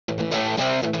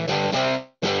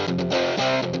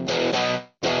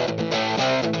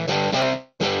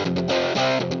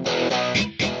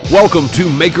Welcome to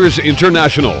Makers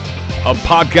International, a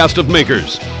podcast of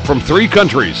makers from 3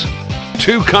 countries,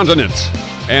 2 continents,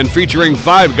 and featuring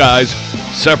 5 guys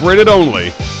separated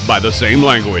only by the same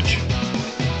language.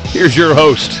 Here's your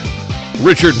host,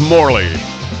 Richard Morley.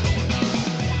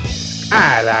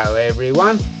 Hello,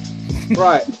 everyone.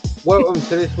 Right, welcome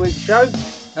to this week's show.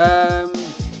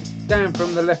 Down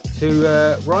from the left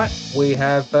to right, we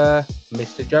have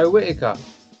Mr. Joe Whittaker.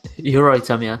 You're right,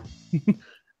 Tom, yeah.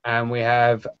 And we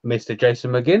have Mr.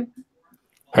 Jason McGinn.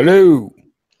 Hello.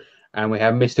 And we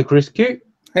have Mr. Chris Cute.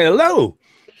 Hello.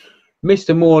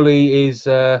 Mr. Morley is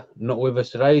not with us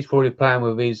today. He's probably playing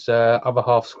with his other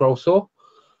half scroll saw.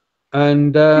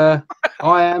 And I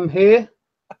am here.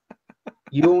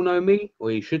 You all know me, or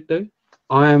you should do.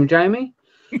 I am Jamie.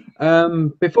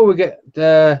 Before we get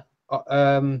away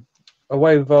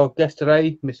with our guest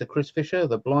today, Mr. Chris Fisher,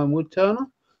 the blind woodturner.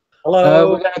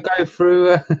 Hello. We're going to go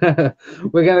through.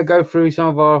 We're going to go through some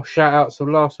of our shout outs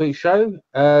from last week's show.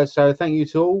 So thank you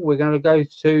to all. We're going to go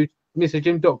to Mr.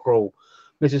 Jim Dockrell,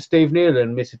 Mr. Steve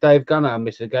Nealon, Mr. Dave Gunner, and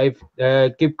Mr.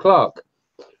 Gib Clark.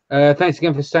 Thanks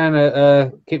again for staying,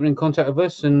 keeping in contact with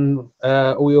us, and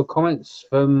all your comments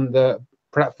from the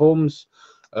platforms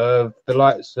of the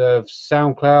likes of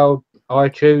SoundCloud,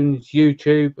 iTunes,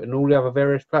 YouTube, and all the other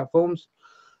various platforms.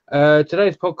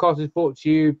 Today's podcast is brought to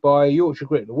you by Yorkshire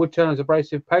Grit, the Woodturner's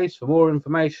abrasive paste. For more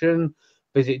information,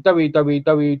 visit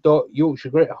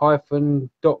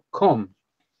www.yorkshiregrit-.com.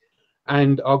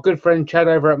 And our good friend Chad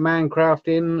over at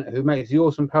Mancrafting, who makes the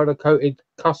awesome powder-coated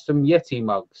custom Yeti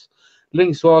mugs.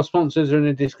 Links to our sponsors are in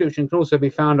the description. Can also be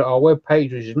found at our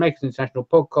webpage, which is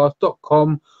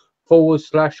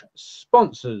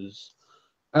makersinternationalpodcast.com/sponsors.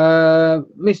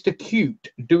 Mr. Cute,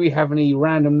 do we have any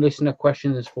random listener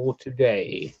questions for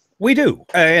today? We do,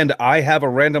 and I have a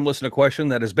random listener question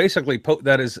that is basically I'm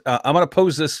going to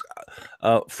pose this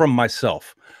from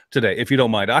myself today, if you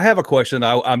don't mind. I have a question.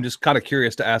 I'm just kind of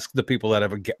curious to ask the people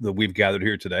that we've gathered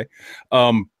here today,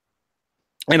 and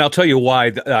I'll tell you why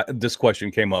this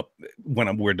question came up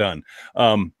when we're done.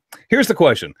 Here's the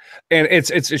question, and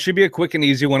it should be a quick and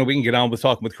easy one. We can get on with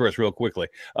talking with Chris real quickly.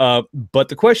 But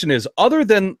the question is, other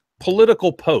than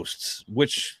political posts,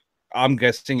 which I'm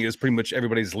guessing is pretty much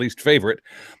everybody's least favorite,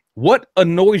 what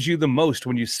annoys you the most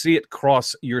when you see it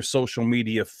cross your social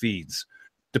media feeds?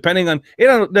 Depending on,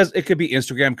 it could be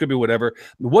Instagram, could be whatever.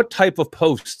 What type of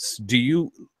posts do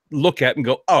you look at and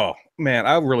go, oh man,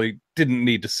 I really didn't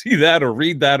need to see that or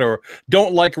read that, or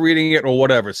don't like reading it, or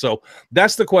whatever? So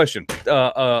that's the question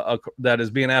that is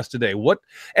being asked today. And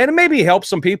it maybe help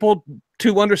some people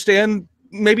to understand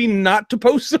maybe not to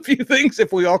post a few things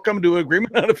if we all come to an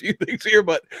agreement on a few things here.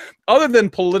 But other than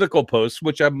political posts,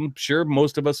 which I'm sure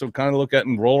most of us will kind of look at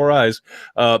and roll our eyes,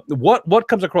 what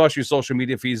comes across your social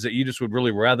media feeds that you just would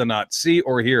really rather not see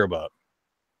or hear about?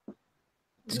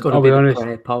 It's got to be the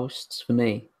prayer posts for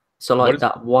me. So like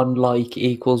that 1 like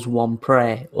equals 1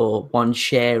 prayer, or 1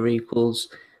 share equals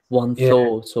 1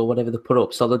 thought, or whatever they put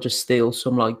up. So they'll just steal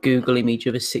some like Google image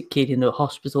of a sick kid in a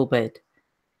hospital bed,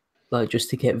 like just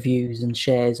to get views and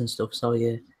shares and stuff. So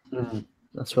yeah,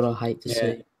 that's what I hate to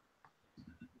see.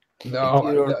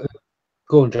 No,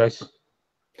 go on, Jace.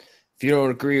 If you don't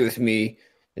agree with me,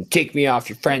 then take me off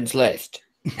your friends list.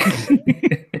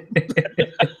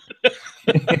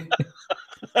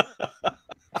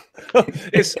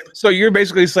 So you're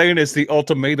basically saying it's the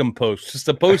ultimatum post. It's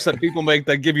the post that people make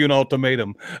that give you an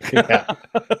ultimatum. Yeah.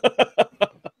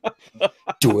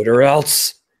 Do it or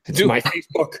else. It's my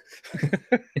Facebook.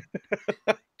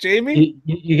 Jamie?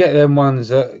 You get them ones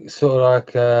that sort of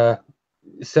like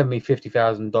send me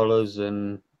 $50,000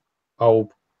 and or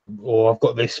I've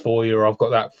got this for you, or I've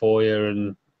got that for you,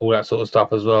 and all that sort of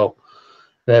stuff as well.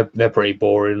 They're pretty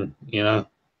boring, you know.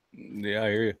 Yeah, I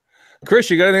hear you.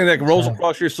 Chris, you got anything that rolls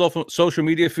across your social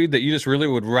media feed that you just really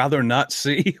would rather not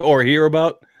see or hear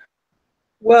about?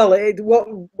 Well,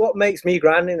 what makes me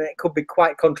grand, and it could be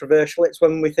quite controversial, it's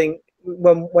when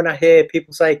when I hear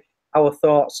people say our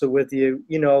thoughts are with you.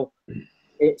 You know,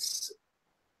 it's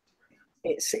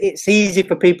easy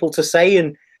for people to say,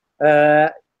 and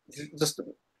just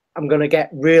I'm going to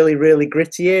get really, really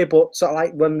gritty here, but sort of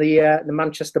like when the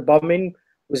Manchester bombing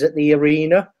was at the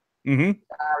arena. Mm-hmm.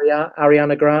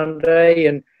 Ariana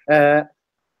Grande and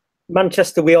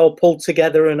Manchester, we all pulled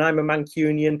together, and I'm a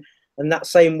Mancunian. And that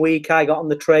same week, I got on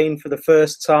the train for the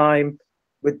first time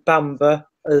with Bamba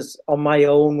as on my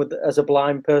own, as a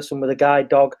blind person with a guide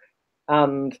dog,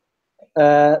 and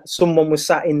someone was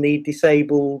sat in the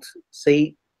disabled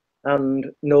seat, and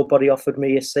nobody offered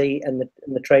me a seat, and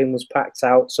the train was packed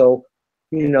out. So,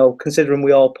 you know, considering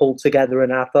we all pulled together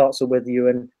and our thoughts are with you,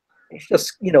 and it's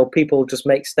just, you know, people just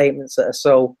make statements that are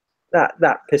so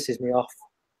that pisses me off.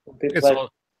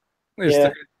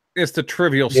 It's the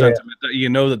trivial sentiment that you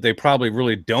know that they probably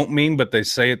really don't mean, but they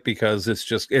say it because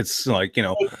it's like, you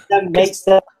know, it makes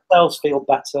themselves feel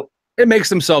better. It makes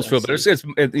themselves feel better.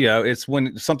 It's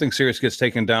when something serious gets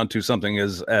taken down to something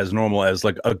as normal as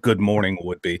like a good morning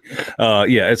would be.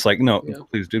 It's like, no,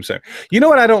 please do so. You know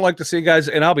what I don't like to see, guys,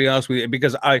 and I'll be honest with you,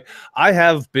 because I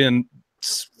have been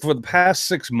for the past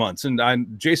 6 months, and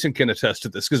Jason can attest to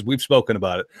this because we've spoken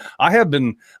about it. I have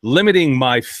been limiting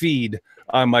my feed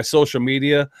on my social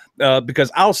media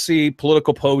because I'll see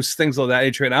political posts, things of that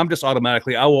nature, and I'm just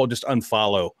automatically, I will just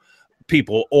unfollow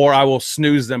people, or I will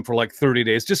snooze them for like 30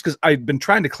 days just because I've been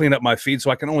trying to clean up my feed so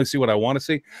I can only see what I want to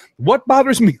see. What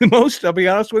bothers me the most, I'll be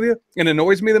honest with you, and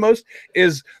annoys me the most,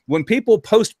 is when people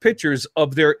post pictures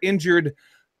of their injured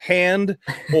hand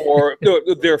or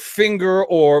their finger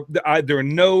or their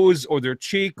nose or their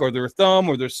cheek or their thumb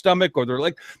or their stomach or their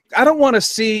leg. I don't want to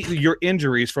see your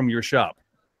injuries from your shop.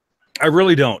 I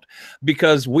really don't,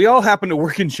 because we all happen to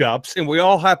work in shops, and we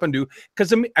all happen to,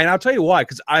 and I'll tell you why,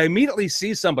 because I immediately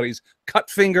see somebody's cut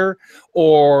finger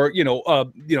or,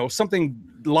 something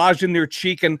lodged in their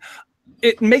cheek, and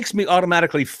it makes me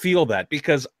automatically feel that,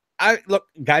 because look,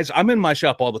 guys, I'm in my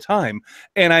shop all the time,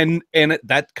 and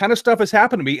that kind of stuff has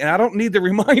happened to me, and I don't need the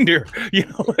reminder.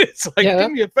 It's like, do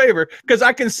me a favor, because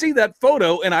I can see that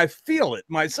photo and I feel it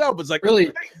myself. It's like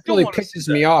really pisses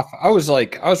me off. I was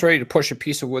ready to push a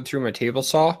piece of wood through my table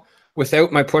saw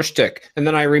without my push stick, and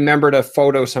then I remembered a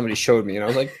photo somebody showed me, and I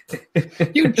was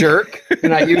like, "You jerk!"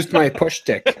 And I used my push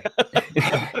stick.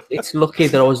 It's lucky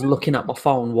that I was looking at my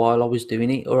phone while I was doing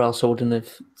it, or else I wouldn't have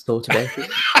thought about it.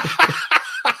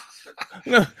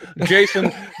 No,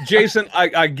 Jason,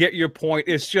 I get your point.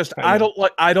 It's just I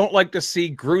don't like to see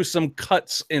gruesome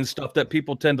cuts and stuff that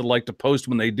people tend to like to post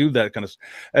when they do that kind of.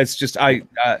 It's just I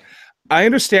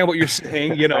understand what you're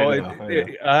saying,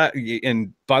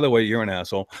 and by the way, you're an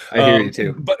asshole. I hear you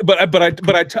too.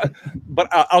 But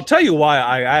I'll tell you why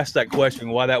I asked that question,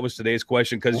 why that was today's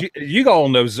question, because you all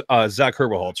know Zach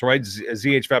Herberholtz, right?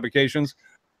 ZH Fabrications.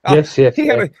 Yes.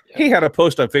 He had a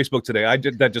post on Facebook today.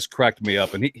 That just cracked me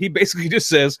up, and he basically just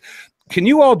says, "Can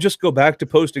you all just go back to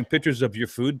posting pictures of your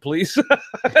food, please?" And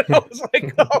I was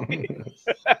like, "Oh."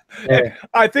 Yeah.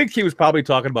 I think he was probably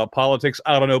talking about politics.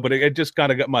 I don't know, but it just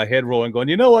kind of got my head rolling, going,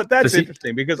 you know what? That's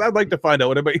interesting, because I'd like to find out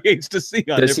what everybody hates to see.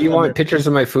 Does he want pictures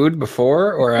of my food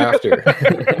before or after?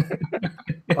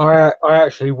 I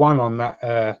actually won on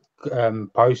that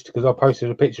post, because I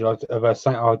posted a picture of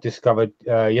something I discovered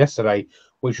yesterday,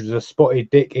 which was a spotted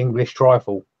dick English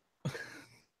trifle.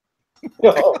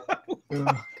 Oh,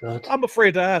 God. I'm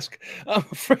afraid to ask. I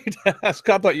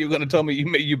thought you were going to tell me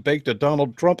you baked a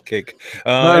Donald Trump cake.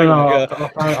 No,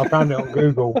 I found it on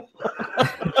Google.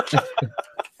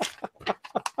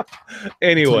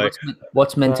 Anyway,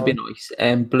 what's meant to be nice?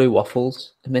 Blue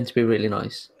waffles are meant to be really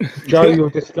nice. Joe,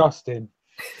 you're disgusting.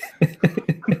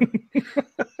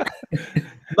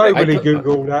 Nobody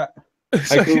Google that.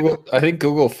 I think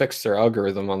Google fixed their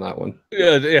algorithm on that one.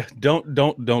 Yeah. Don't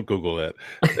Google that.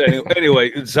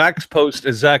 Anyway, Zach's post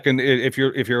is Zach, and if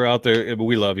you're out there,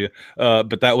 we love you.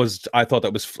 But I thought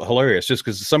that was hilarious, just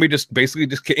because somebody just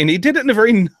and he did it in a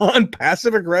very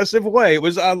non-passive aggressive way.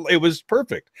 It was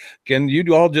perfect. Can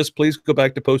you all just please go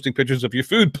back to posting pictures of your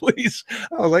food, please?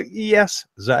 I was like, yes,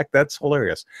 Zach, that's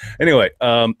hilarious. Anyway,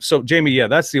 so Jamie, yeah,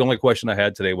 that's the only question I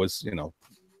had today was,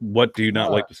 what do you not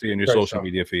like to see in your social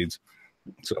media feeds?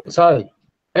 So,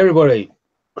 everybody,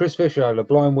 Chris Fisher, the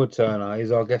blind woodturner,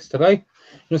 is our guest today. You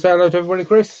want to say hello to everybody,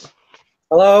 Chris?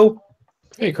 Hello.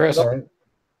 Hey, Chris.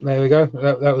 There we go.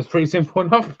 That was pretty simple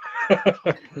enough.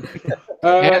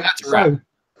 That's right.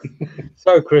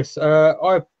 So, Chris,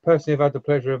 I personally have had the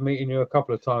pleasure of meeting you a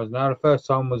couple of times now. The first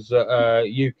time was at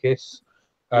UKIS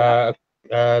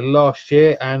last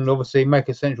year, and obviously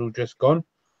Maker Central just gone.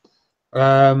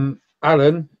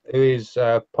 Alan, who is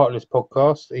part of this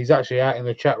podcast, he's actually out in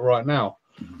the chat right now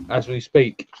as we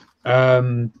speak. He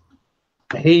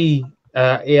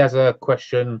has a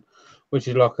question, which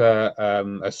is like a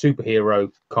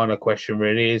superhero kind of question,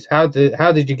 really. Is how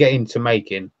did you get into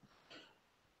making?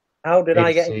 How did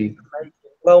I get into making?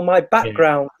 Well, my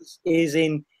background is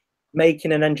in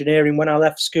making and engineering. When I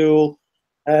left school,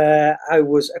 I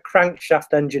was a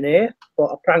crankshaft engineer,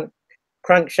 but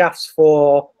crankshafts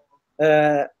for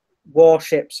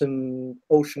warships and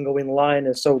ocean-going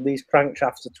liners. So these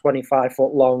crankshafts are 25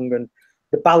 foot long, and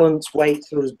the balance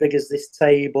weights are as big as this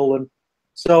table. And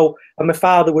my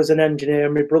father was an engineer,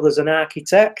 and my brother's an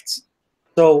architect.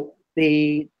 So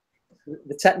the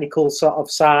technical sort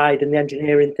of side and the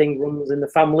engineering thing runs in the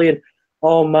family, and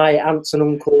all my aunts and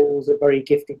uncles are very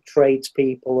gifted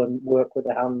tradespeople and work with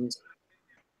their hands.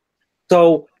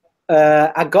 So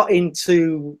I got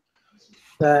into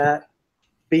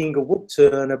being a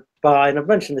woodturner by, and I've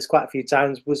mentioned this quite a few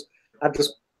times, was I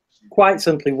just quite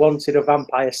simply wanted a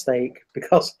vampire steak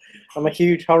because I'm a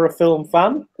huge horror film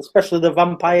fan, especially the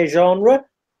vampire genre,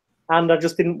 and I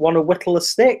just didn't want to whittle a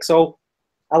stick. So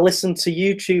I listened to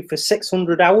YouTube for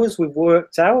 600 hours. We've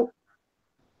worked out.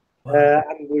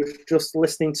 And we're just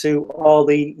listening to all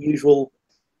the usual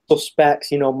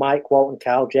suspects, you know, Mike Walton,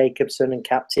 Carl Jacobson, and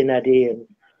Captain Eddie. And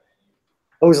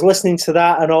I was listening to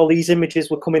that, and all these images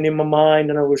were coming in my mind,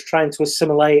 and I was trying to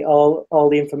assimilate all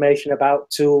the information about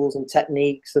tools and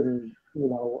techniques and, you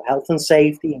know, health and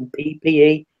safety and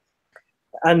PPE.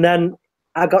 And then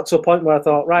I got to a point where I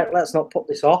thought, right, let's not put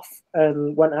this off,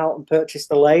 and went out and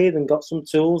purchased a lathe and got some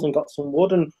tools and got some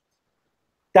wood, and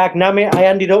dagnammit, I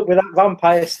ended up with that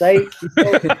vampire steak.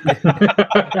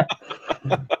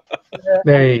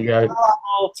 There you go.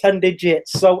 All 10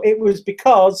 digits. So it was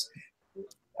because,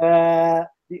 well,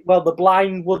 the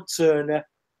blind woodturner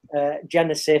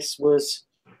genesis was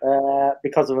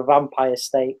because of a vampire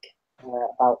steak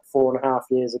about 4.5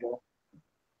 years ago.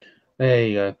 There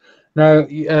you go. Now,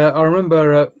 I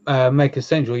remember at Maker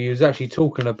Central, you was actually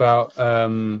talking about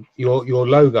your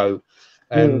logo.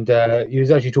 And you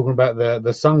was actually talking about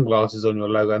the sunglasses on your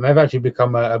logo, and they've actually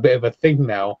become a bit of a thing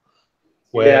now.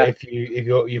 Where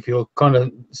if you're kind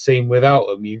of seen without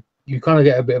them, you kind of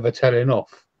get a bit of a telling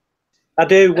off. I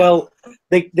do. Well,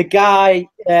 the guy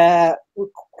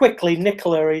quickly,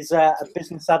 Nicola is a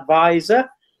business advisor,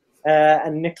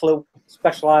 and Nicola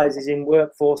specialises in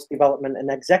workforce development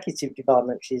and executive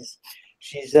development. She's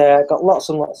got lots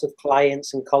and lots of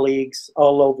clients and colleagues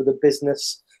all over the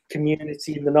business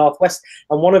community in the Northwest,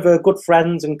 and one of her good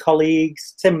friends and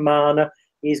colleagues, Tim Marner,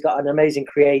 he's got an amazing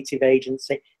creative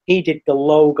agency. He did the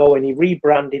logo and he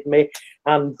rebranded me,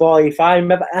 and boy, if I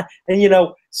remember, and you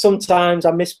know, sometimes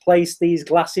I misplace these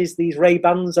glasses, these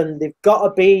Ray-Bans, and they've got to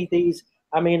be these.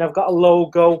 I mean, I've got a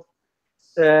logo,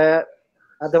 I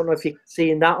don't know if you're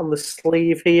seeing that on the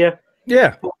sleeve here.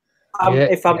 Yeah.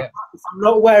 If I'm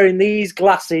not wearing these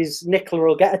glasses, Nicola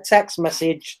will get a text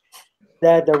message,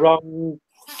 they're the wrong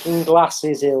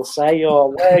glasses, he'll say,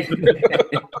 or where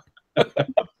I've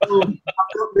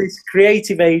got this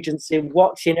creative agency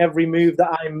watching every move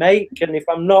that I make, and if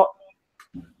I'm not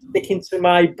sticking to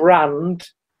my brand,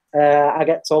 I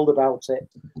get told about it.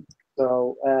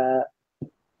 So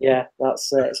yeah,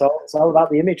 that's it. It's all about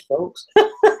the image, folks.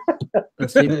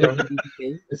 It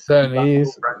certainly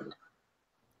is.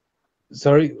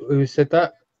 Sorry, who said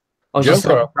that? I was just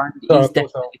saying, brand is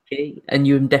definitely key, and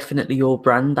you're definitely your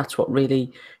brand. That's what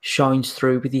really shines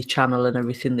through with your channel and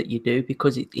everything that you do,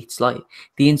 because it's like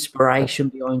the inspiration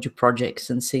behind your projects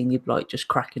and seeing you like just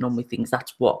cracking on with things.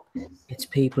 That's what gets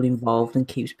people involved and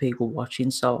keeps people watching.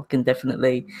 So I can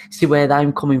definitely see where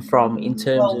I'm coming from in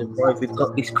terms of, right, we've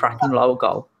got this cracking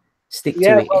logo, stick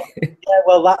to it. Well,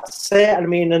 well, that's it. I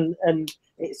mean, and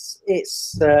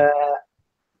it's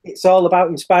all about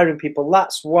inspiring people.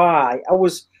 That's why I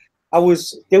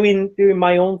was doing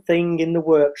my own thing in the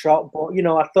workshop, but you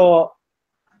know, I thought,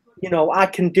 you know, I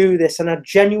can do this, and I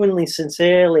genuinely,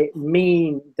 sincerely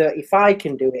mean that if I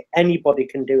can do it, anybody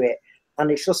can do it. And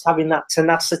it's just having that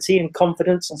tenacity and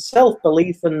confidence and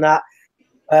self-belief, and that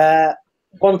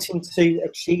wanting to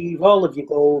achieve all of your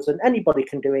goals, and anybody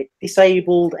can do it.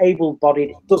 Disabled,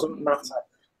 able-bodied, it doesn't matter.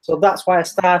 So that's why I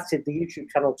started the YouTube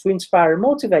channel, to inspire and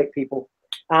motivate people.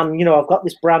 And, you know, I've got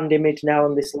this brand image now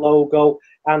and this logo,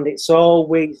 and it's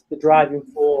always the driving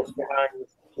force behind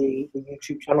the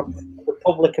YouTube channel. The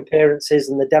public appearances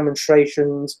and the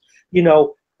demonstrations, you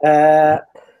know,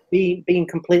 being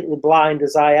completely blind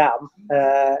as I am,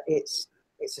 it's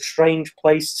a strange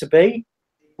place to be.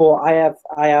 But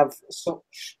I have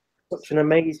such an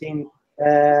amazing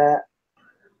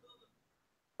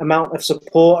amount of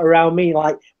support around me,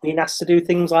 like being asked to do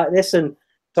things like this and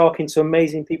talking to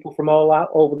amazing people from all out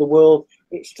over the world.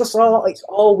 It's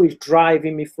always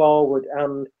driving me forward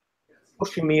and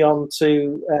pushing me on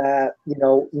to you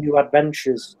know, new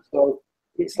adventures. So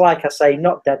it's like I say,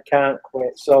 not dead, can't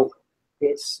quit. So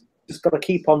it's just got to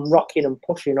keep on rocking and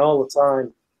pushing all the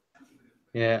time.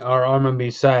 Yeah, I remember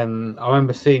you saying. I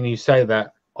remember seeing you say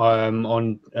that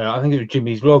on I think it was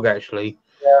Jimmy's vlog actually.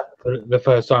 Yeah. For the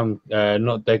first time,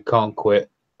 not dead, can't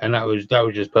quit, and that was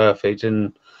just perfect.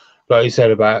 And like you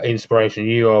said about inspiration,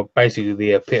 you are basically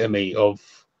the epitome of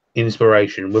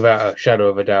inspiration, without a shadow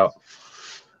of a doubt.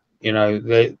 You know,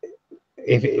 like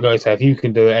I say, if you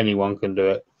can do it, anyone can do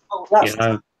it. Oh, that's, you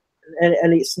know,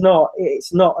 and it's not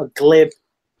a glib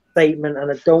statement, and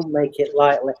I don't make it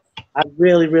lightly. I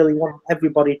really, really want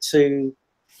everybody to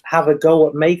have a go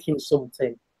at making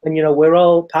something. And, you know, we're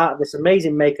all part of this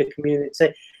amazing maker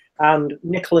community. And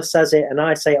Nicholas says it, and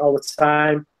I say it all the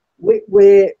time.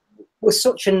 We're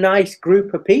such a nice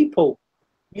group of people,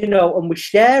 you know, and we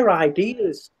share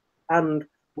ideas, and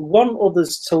we want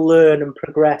others to learn and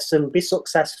progress and be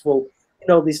successful. You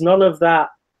know, there's none of that,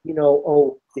 you know,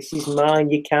 oh, this is mine,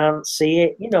 you can't see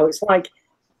it. You know, it's like,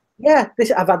 yeah,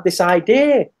 I've had this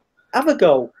idea, have a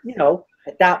go, you know,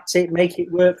 adapt it, make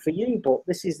it work for you. But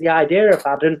this is the idea I've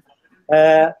had, and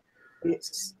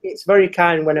it's very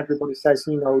kind when everybody says,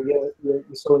 you know, you're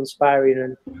so inspiring,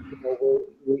 and you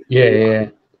know, yeah.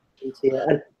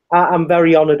 And I'm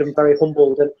very honoured and very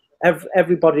humbled, and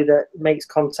everybody that makes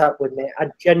contact with me, I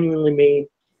genuinely mean,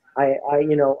 I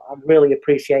you know, I really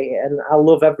appreciate it, and I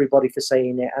love everybody for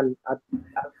saying it, and I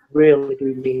really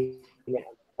do mean it.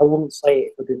 I wouldn't say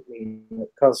it if I didn't mean it,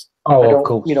 because I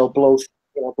don't, you know, blow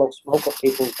smoke up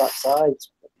people's backsides.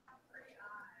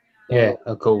 Yeah,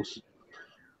 of course.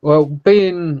 Well,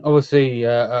 being obviously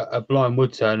a blind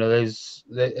woodturner,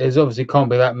 there's obviously can't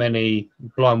be that many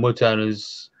blind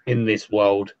woodturners in this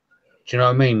world. Do you know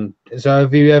what I mean? So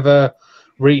have you ever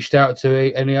reached out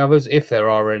to any others, if there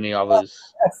are any others?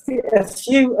 A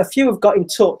few have got in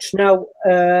touch. Now,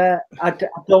 I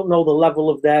don't know the level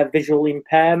of their visual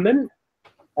impairment,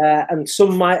 and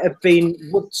some might have been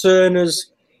woodturners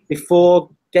before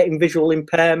getting visual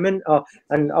impairment,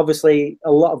 and obviously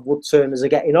a lot of woodturners are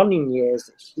getting on in years.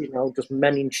 It's, you know, just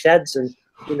men in sheds, and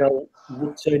you know,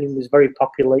 woodturning was very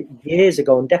popular years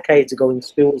ago and decades ago in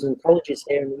schools and colleges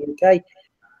here in the UK.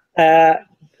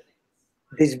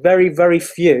 There's very, very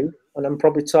few, and I'm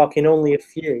probably talking only a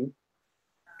few,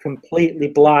 completely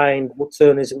blind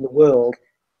woodturners in the world.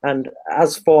 And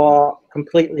as for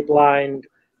completely blind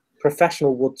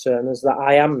professional woodturners that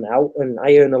I am now, and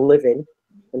I earn a living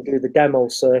and do the demo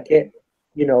circuit,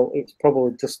 you know, it's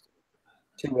probably just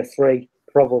 2 or 3,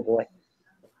 probably.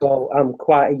 So I'm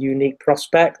quite a unique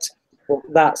prospect, but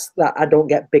that's that. I don't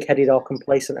get big-headed or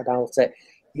complacent about it.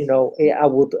 You know, I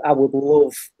would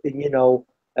love, you know,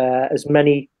 as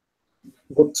many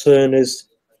woodturners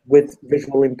with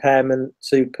visual impairment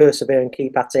to persevere and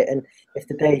keep at it. And if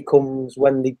the day comes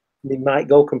when they might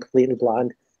go completely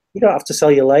blind, you don't have to sell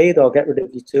your lathe or get rid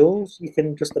of your tools. You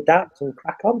can just adapt and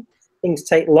crack on. Things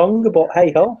take longer, but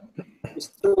hey ho, you're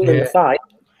still in the fight.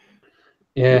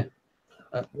 Yeah.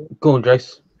 Go on,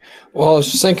 Jace. Well, I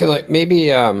was just thinking, like,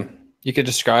 maybe you could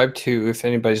describe to, if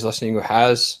anybody's listening who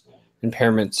has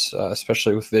impairments,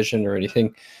 especially with vision or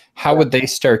anything, how would they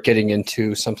start getting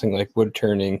into something like wood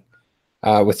turning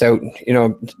without, you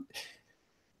know,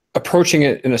 approaching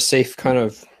it in a safe kind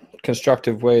of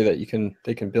constructive way that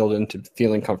they can build into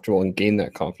feeling comfortable and gain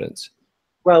that confidence?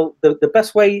 Well, the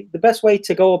best way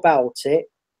to go about it,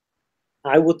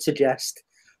 I would suggest,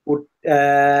 would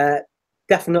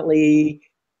definitely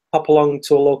hop along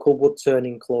to a local wood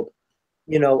turning club,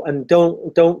 you know, and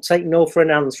don't take no for an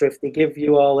answer if they give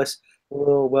you all this.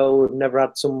 Oh, well, we've never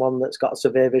had someone that's got a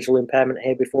severe visual impairment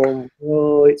here before. And,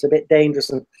 oh, it's a bit dangerous.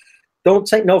 And don't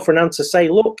take no for an answer. Say,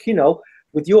 look, you know,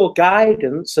 with your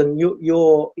guidance and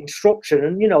your instruction,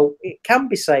 and you know, it can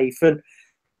be safe. And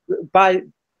by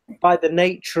the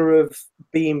nature of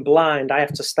being blind, I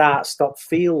have to stop,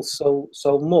 feel so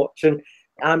much, and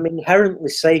I'm inherently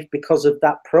safe because of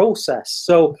that process.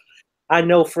 So I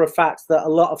know for a fact that a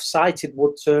lot of sighted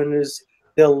wood turners,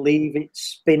 they'll leave it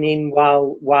spinning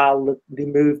while they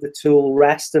move the tool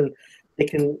rest, and they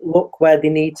can look where they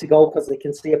need to go because they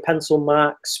can see a pencil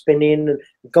mark spinning and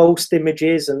ghost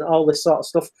images and all this sort of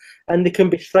stuff, and they can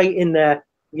be straight in there.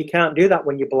 You can't do that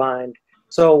when you're blind.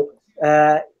 So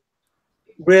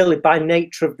really, by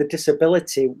nature of the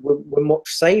disability, we're much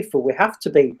safer. We have to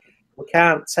be. We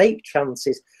can't take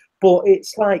chances. But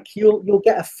it's like you'll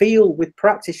get a feel with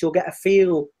practice. You'll get a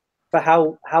feel for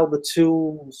how the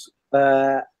tools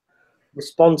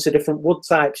respond to different wood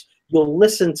types. You'll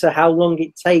listen to how long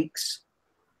it takes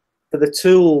for the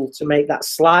tool to make that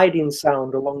sliding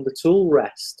sound along the tool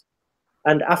rest,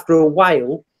 and after a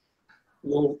while,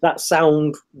 that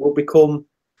sound will become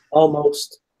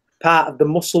almost part of the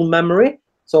muscle memory.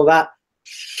 So that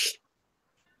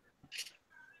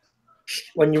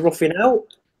when you're roughing out,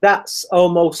 that's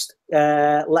almost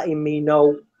letting me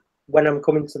know when I'm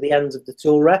coming to the ends of the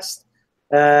tool rest.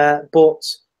 But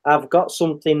I've got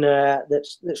something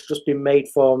that's just been made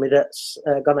for me that's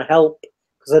going to help,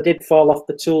 because I did fall off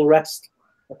the tool rest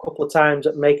a couple of times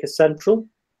at Maker Central,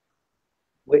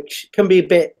 which can be a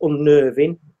bit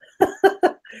unnerving.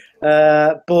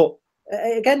 But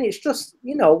again, it's just,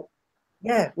 you know,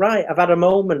 yeah, right, I've had a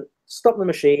moment, stop the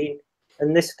machine.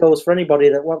 And this goes for anybody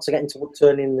that wants to get into wood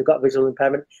turning and they've got visual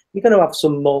impairment. You're going to have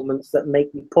some moments that make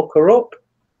you pucker up.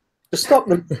 Just stop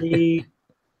the machine,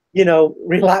 you know,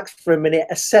 relax for a minute,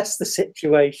 assess the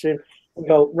situation, and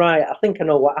go, right, I think I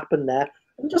know what happened there,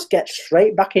 and just get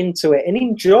straight back into it and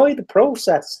enjoy the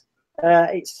process.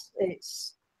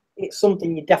 It's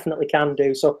something you definitely can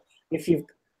do. So if you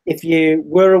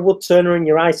were a woodturner and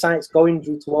your eyesight's going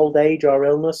due to old age or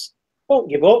illness, don't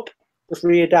give up. Just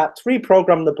readapt,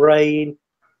 reprogram the brain,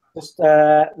 just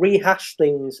rehash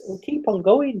things and keep on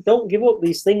going. Don't give up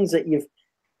these things that you've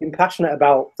been passionate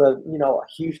about for, you know, a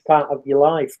huge part of your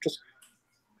life.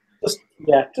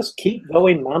 Just keep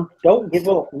going, man. Don't give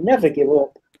up. Never give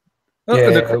up.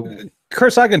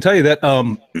 Chris, I can tell you that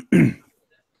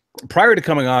prior to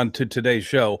coming on to today's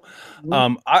show,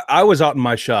 I was out in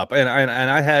my shop and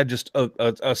I had just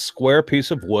a square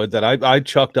piece of wood that I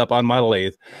chucked up on my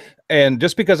lathe. And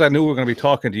just because I knew we were going to be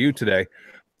talking to you today,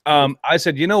 I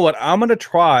said, you know what? I'm going to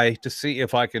try to see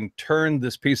if I can turn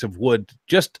this piece of wood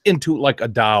just into like a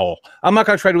dowel. I'm not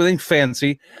going to try to do anything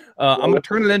fancy. I'm going to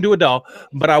turn it into a dowel,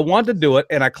 but I want to do it.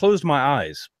 And I closed my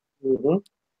eyes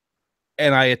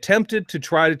and I attempted to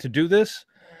try to do this.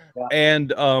 Yeah.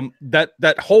 And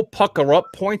that whole pucker up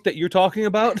point that you're talking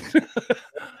about,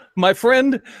 my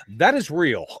friend, that is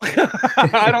real.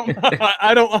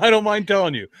 I don't mind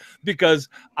telling you, because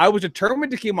I was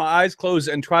determined to keep my eyes closed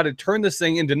and try to turn this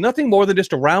thing into nothing more than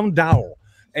just a round dowel.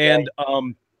 And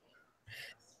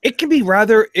it can be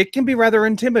rather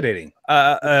intimidating.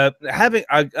 I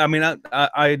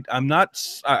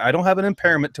don't have an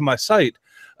impairment to my sight.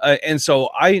 And so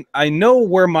I know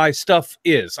where my stuff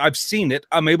is. I've seen it.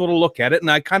 I'm able to look at it,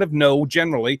 and I kind of know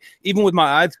generally, even with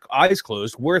my eyes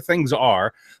closed, where things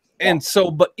are. And so,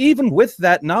 but even with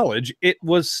that knowledge, it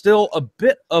was still a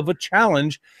bit of a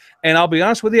challenge. And I'll be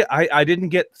honest with you, I didn't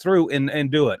get through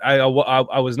and do it. I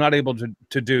was not able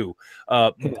to do.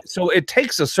 So it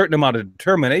takes a certain amount of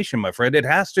determination, my friend.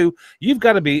 You've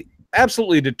got to be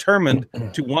absolutely determined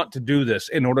to want to do this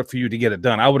in order for you to get it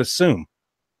done, I would assume.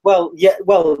 Well, yeah.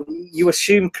 Well, you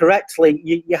assume correctly.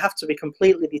 You have to be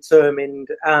completely determined,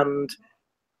 and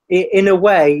in a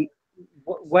way,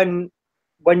 when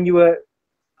you were,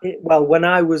 well, when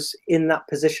I was in that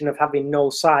position of having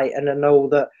no sight, and I know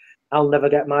that I'll never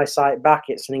get my sight back.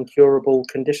 It's an incurable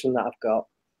condition that I've got,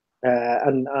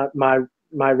 and my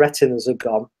retinas are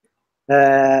gone.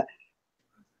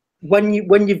 When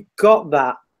you've got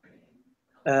that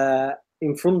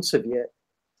in front of you,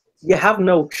 you have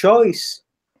no choice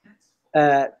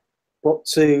but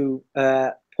to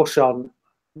push on.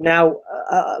 Now,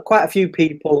 quite a few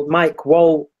people, Mike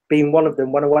Wall being one of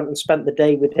them, when I went and spent the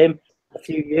day with him a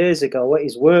few years ago at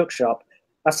his workshop,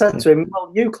 I said to him, well,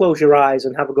 you close your eyes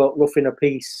and have a go at roughing a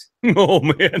piece. Oh,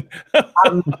 man.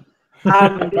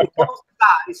 and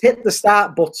he's hit the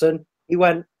start button. He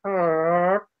went,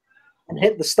 and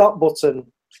hit the stop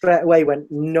button straight away. Went,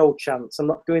 no chance. I'm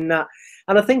not doing that.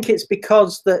 And I think it's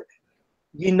because that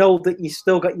you know that you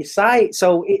still got your sight.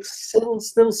 So it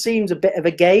still seems a bit of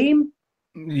a game.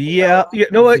 Yeah, you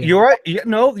know what? You're right. Yeah,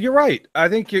 no, you're right. I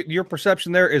think your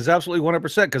perception there is absolutely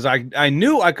 100%, because I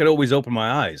knew I could always open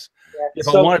my eyes if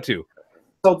I wanted to.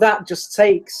 So that just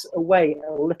takes away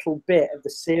a little bit of the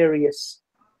seriousness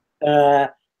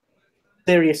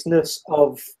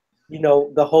of, you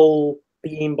know, the whole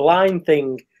being blind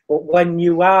thing. But when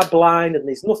you are blind and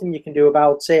there's nothing you can do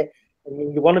about it,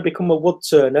 and you want to become a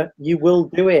woodturner, you will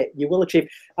do it. You will achieve.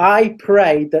 I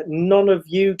pray that none of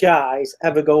you guys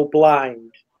ever go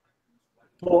blind.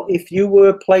 But if you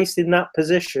were placed in that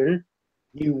position,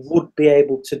 you would be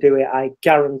able to do it. I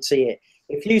guarantee it.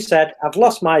 If you said, I've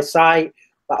lost my sight,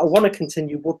 but I want to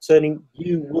continue woodturning,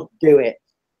 you would do it.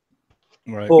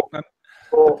 Right.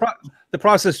 The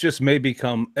process just may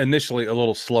become initially a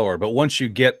little slower, but once you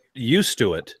get used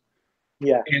to it,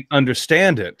 and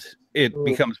understand it, it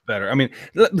becomes better. I mean,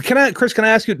 Chris, can I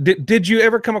ask you, did you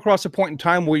ever come across a point in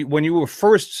time where when you were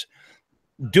first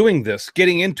doing this,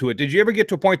 getting into it, did you ever get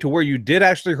to a point to where you did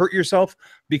actually hurt yourself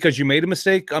because you made a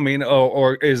mistake? I mean,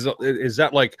 or is that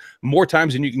like more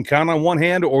times than you can count on one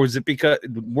hand, or is it because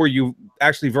were you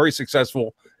actually very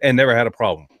successful and never had a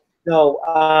problem? No,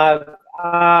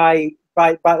 by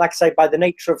like I say, by the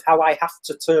nature of how I have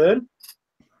to turn,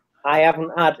 I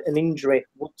haven't had an injury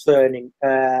wood turning.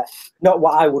 Not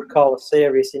what I would call a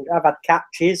serious injury. I've had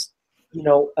catches, you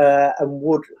know, and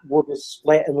wood has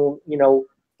split and, you know,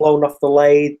 blown off the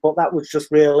lathe, but that was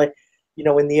just really, you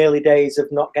know, in the early days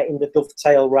of not getting the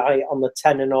dovetail right on the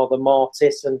tenon or the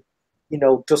mortise, and, you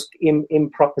know, just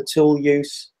improper tool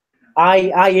use.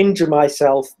 I injure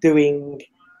myself doing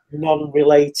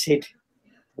non-related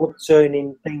wood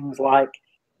turning things, like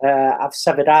I've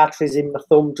severed arteries in my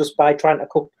thumb just by trying to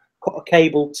cut a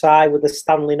cable tie with a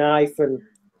Stanley knife, and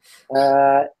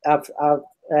I've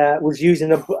was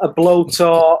using a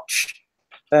blowtorch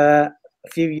a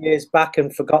few years back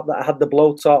and forgot that I had the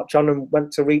blowtorch on and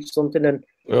went to reach something and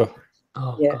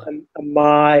and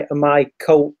my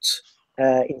coat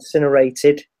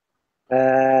incinerated,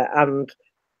 and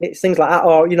it's things like that.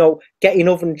 Or getting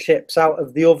oven chips out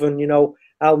of the oven.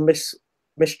 I'll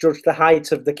misjudge the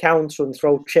height of the counter and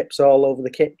throw chips all over the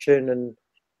kitchen, and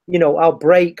I'll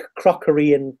break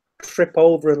crockery and trip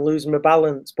over and lose my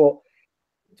balance. But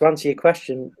to answer your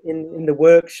question, in the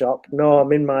workshop, no,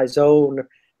 I'm in my zone.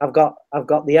 I've got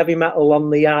the heavy metal on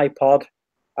the iPod.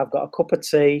 I've got a cup of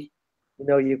tea.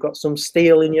 You've got some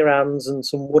steel in your hands and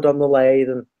some wood on the lathe,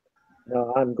 and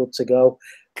I'm good to go.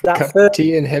 Cup of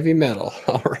tea and heavy metal.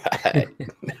 All right.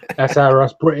 That's how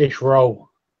us British roll.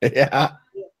 Yeah.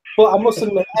 But I must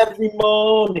admit, every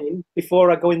morning before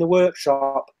I go in the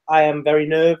workshop, I am very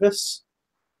nervous,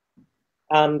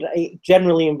 and it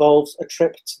generally involves a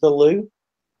trip to the loo.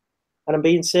 And I'm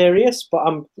being serious, but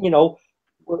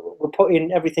we're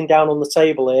putting everything down on the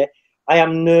table here. I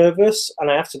am nervous, and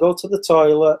I have to go to the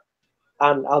toilet,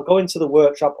 and I'll go into the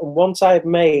workshop. And once I've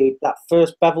made that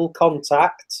first bevel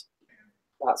contact,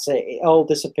 that's it. It all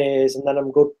disappears, and then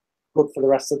I'm good for the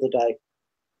rest of the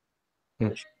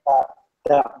day.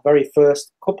 That very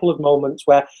first couple of moments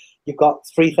where you've got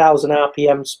 3,000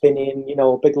 RPM spinning,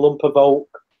 a big lump of oak,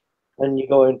 and you're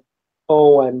going,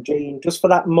 OMG. And just for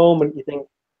that moment, you think,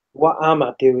 what am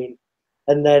I doing?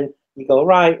 And then you go,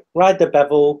 right, ride the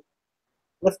bevel,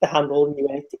 lift the handle, and you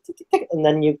tick, tick, tick, tick, and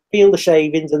then you feel the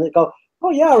shavings, and they go,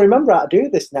 oh yeah, I remember how to do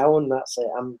this now, and that's it.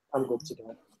 I'm good to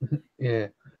go. Yeah.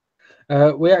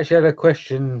 We actually had a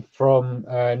question from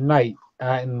Nate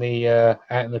out in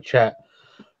the chat.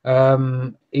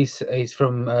 He's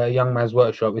from Young Man's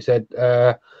Workshop. He said,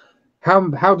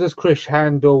 how does Chris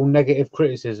handle negative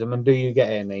criticism, and do you get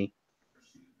any?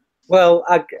 Well,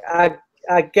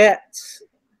 I get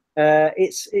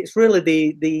it's really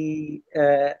the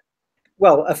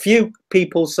well, a few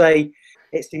people say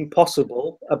it's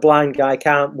impossible, a blind guy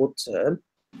can't wood turn,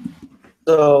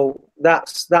 so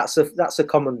that's a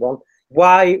common one.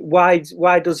 Why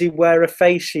does he wear a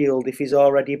face shield if he's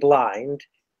already blind?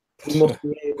 He must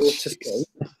be able to see.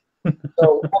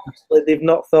 So obviously they've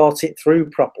not thought it through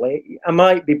properly. I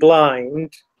might be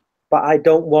blind, but I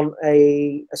don't want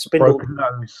a spindle. Broken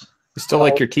nose. You still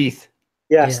like your teeth.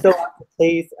 Yeah, still like the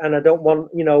teeth, and I don't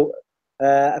want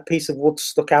a piece of wood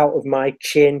stuck out of my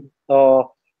chin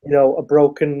or a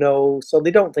broken nose. So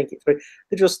they don't think it through.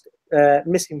 They're just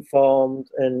misinformed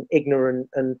and ignorant.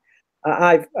 And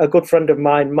I've a good friend of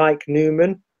mine, Mike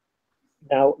Newman.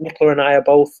 Now Nicola and I are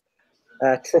both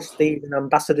trustees and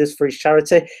ambassadors for his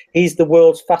charity. He's the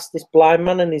world's fastest blind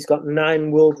man, and he's got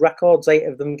 9 world records, 8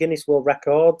 of them Guinness World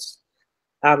Records.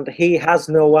 And he has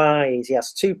no eyes. He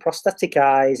has 2 prosthetic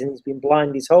eyes, and he's been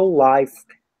blind his whole life.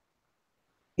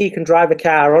 He can drive a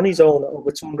car on his own at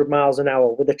over 200 miles an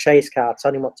hour with a chase car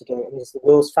telling him what to do. And he's the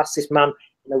world's fastest man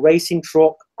in a racing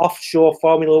truck, offshore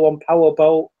Formula 1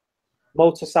 powerboat,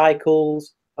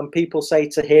 motorcycles. And people say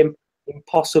to him,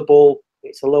 impossible,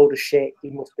 it's a load of shit, he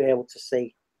must be able to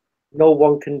see. No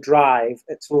one can drive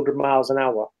at 200 miles an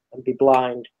hour and be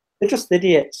blind. They're just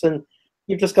idiots. And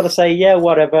you've just got to say, yeah,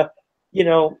 whatever.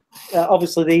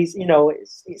 Obviously these,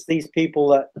 it's these people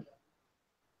that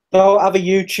don't have a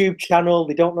YouTube channel.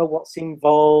 They don't know what's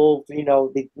involved.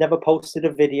 They've never posted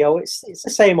a video. It's the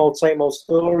same old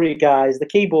story, guys. The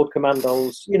keyboard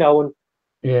commandos, and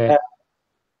yeah,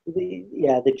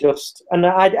 they just. And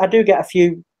I do get a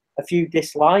few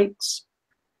dislikes,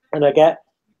 and I get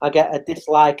a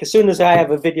dislike as soon as I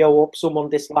have a video up. Someone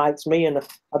dislikes me, and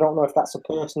I don't know if that's a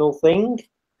personal thing,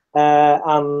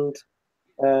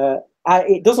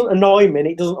 it doesn't annoy me and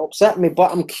it doesn't upset me,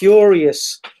 but I'm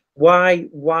curious. Why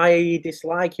are you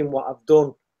disliking what I've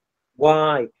done?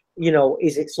 Why?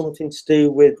 Is it something to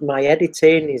do with my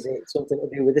editing? Is it something to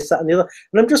do with this, that, and the other?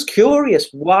 And I'm just curious.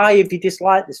 Why have you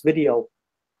disliked this video?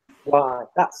 Why?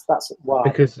 That's why.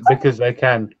 Because they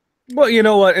can. Well, you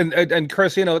know what, and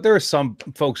Chris, there are some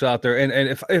folks out there, and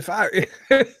if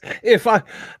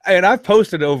I've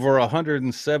posted over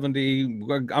 170,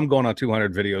 I'm going on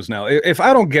 200 videos now. If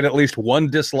I don't get at least 1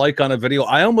 dislike on a video,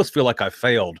 I almost feel like I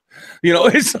failed.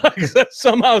 It's like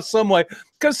somehow, some way,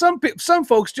 because some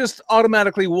folks just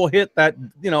automatically will hit that,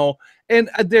 and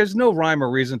there's no rhyme or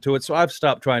reason to it. So I've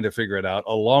stopped trying to figure it out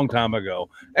a long time ago,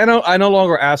 and I no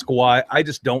longer ask why. I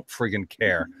just don't friggin'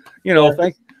 care.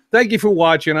 Thank you for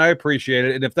watching. I appreciate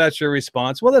it. And if that's your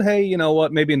response, well, then, hey, you know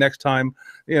what? Maybe next time,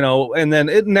 and then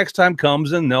next time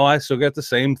comes and no, I still get the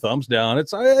same thumbs down.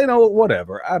 It's,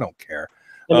 whatever. I don't care.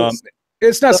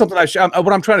 It's not something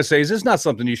what I'm trying to say is it's not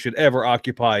something you should ever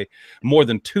occupy more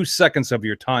than 2 seconds of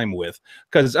your time with.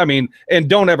 Because, I mean, and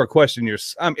don't ever question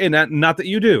and not that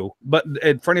you do, but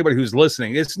for anybody who's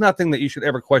listening, it's nothing that you should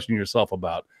ever question yourself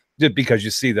about just because you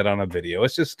see that on a video.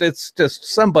 It's just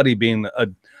somebody being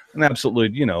an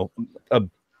absolute,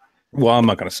 well, I'm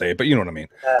not going to say it, but you know what I mean.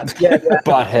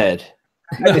 Butthead.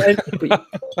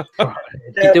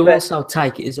 You do also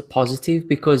take it as a positive,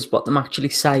 because what I'm actually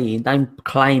saying, I'm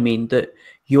claiming that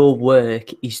your work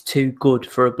is too good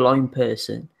for a blind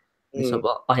person. So,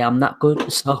 well, I am that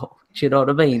good. So, do you know what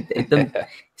I mean?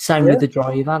 Same with the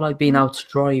driver, like being able to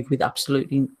drive with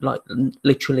absolutely, like,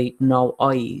 literally no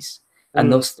eyes,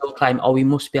 and they'll still claim, oh, he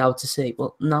must be able to see.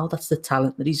 Well, no, that's the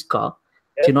talent that he's got.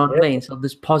 Do you know what I mean? So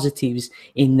there's positives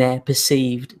in their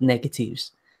perceived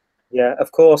negatives. Yeah,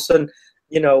 of course. And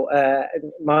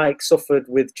Mike suffered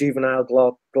with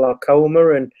juvenile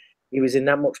glaucoma, and he was in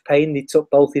that much pain. He took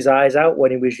both his eyes out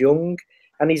when he was young,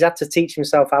 and he's had to teach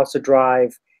himself how to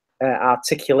drive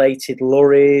articulated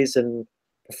lorries and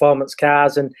performance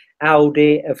cars, and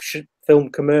Audi have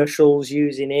filmed commercials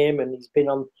using him, and he's been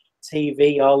on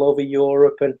TV all over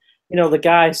Europe. And, the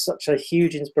guy's such a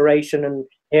huge inspiration and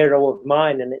hero of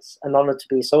mine, and it's an honor to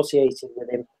be associated with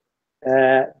him.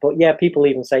 But yeah, people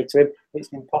even say to him, it's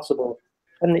impossible.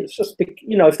 And it's just,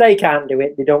 if they can't do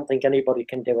it, they don't think anybody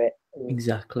can do it. And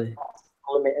exactly. That's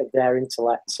the limit of their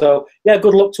intellect. So yeah,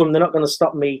 good luck to them. They're not going to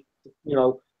stop me,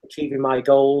 achieving my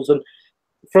goals. And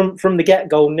from the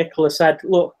get-go, Nicola said,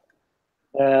 look,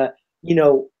 we're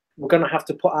going to have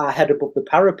to put our head above the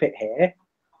parapet here.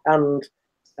 And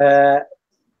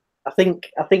I think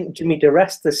Jimmy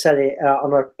DeResta said it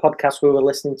on a podcast we were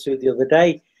listening to the other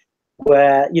day,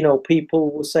 where people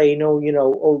were saying, oh,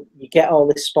 you get all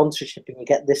this sponsorship and you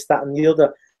get this, that, and the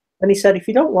other. And he said, if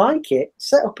you don't like it,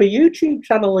 set up a YouTube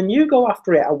channel and you go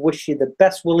after it. I wish you the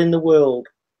best will in the world,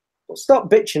 but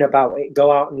stop bitching about it.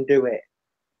 Go out and do it.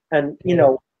 And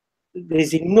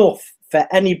there's enough for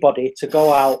anybody to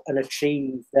go out and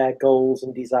achieve their goals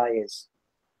and desires.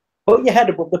 Put your head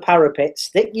above the parapet,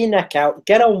 stick your neck out,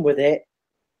 get on with it,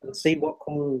 and see what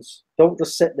comes. Don't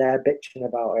just sit there bitching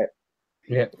about it.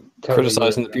 Yeah, totally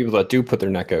criticizing the people that do put their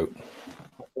neck out.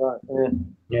 Right,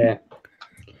 yeah.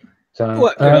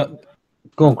 So,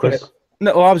 go on, Chris.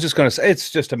 No, I was just going to say it's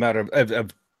just a matter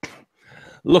of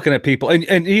looking at people, and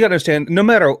you got to understand, no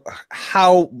matter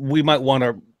how we might want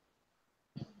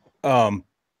to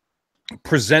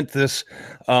present this,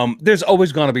 there's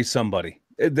always going to be somebody.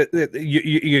 There's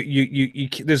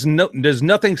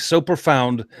nothing so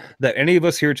profound that any of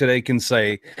us here today can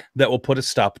say that will put a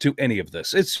stop to any of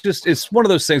this. It's one of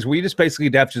those things where you just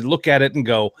basically have to look at it and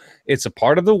go, it's a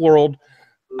part of the world.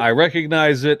 I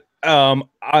recognize it. And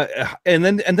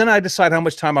then I decide how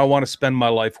much time I want to spend my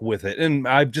life with it. And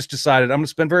I've just decided I'm going to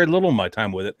spend very little of my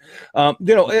time with it. And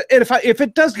if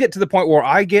it does get to the point where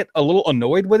I get a little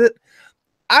annoyed with it,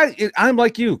 I'm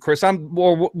like you, Chris. I'm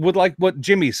more would like what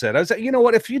Jimmy said. I said, you know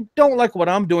what? If you don't like what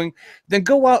I'm doing, then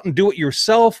go out and do it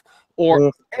yourself,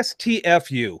 or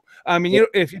STFU. I mean,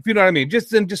 if you know what I mean,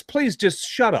 just please just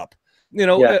shut up.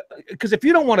 Because if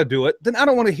you don't want to do it, then I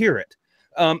don't want to hear it.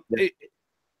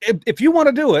 If you want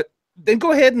to do it, then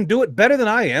go ahead and do it better than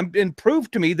I am, and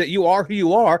prove to me that you are who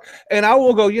you are, and I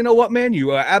will go, you know what, man,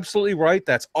 you are absolutely right.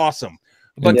 That's awesome.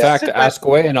 But in fact, ask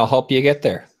away, and I'll help you get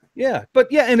there. Yeah, but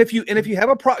yeah, and if you have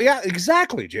a problem, yeah,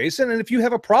 exactly, Jason. And if you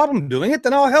have a problem doing it,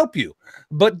 then I'll help you.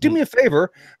 But do me a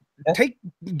favor,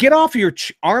 get off your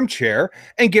armchair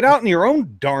and get out in your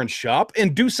own darn shop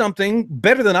and do something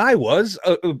better than I was,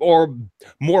 or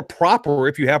more proper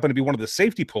if you happen to be one of the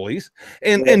safety police,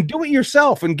 and do it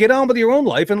yourself and get on with your own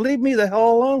life and leave me the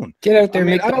hell alone. Get out there.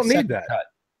 I don't need that. Cut.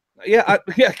 Yeah,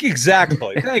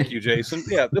 exactly. Thank you, Jason.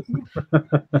 Yeah.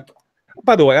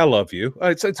 By the way, I love you.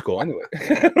 It's cool. Anyway,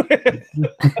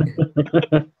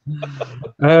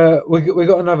 we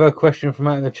got another question from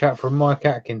out in the chat from Mike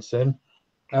Atkinson.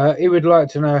 He would like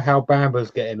to know how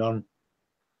Bamba's getting on.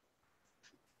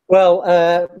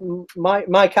 Well,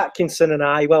 Mike Atkinson and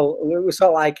I, we sort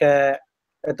of like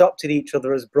adopted each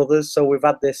other as brothers, so we've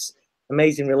had this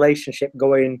amazing relationship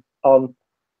going on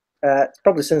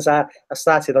probably since I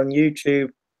started on YouTube,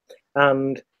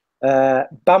 and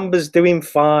Bamba's doing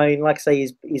fine. Like I say,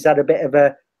 he's had a bit of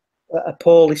a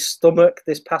poorly stomach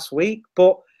this past week,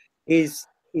 but he's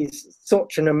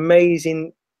such an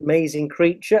amazing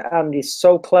creature, and he's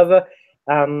so clever.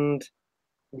 And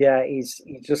yeah, he's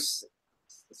just,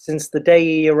 since the day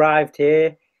he arrived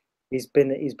here, he's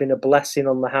been a blessing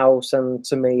on the house and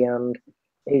to me, and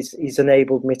he's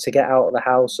enabled me to get out of the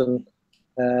house and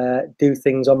do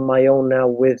things on my own now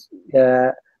with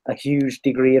a huge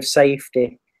degree of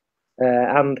safety.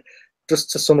 And just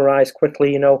to summarize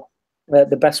quickly,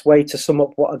 the best way to sum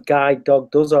up what a guide dog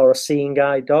does, or a seeing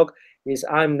guide dog, is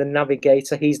I'm the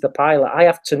navigator, he's the pilot. I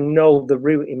have to know the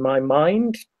route in my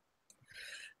mind,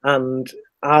 and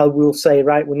I will say,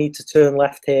 right, we need to turn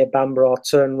left here, Bamber, or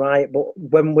turn right. But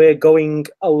when we're going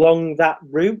along that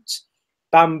route,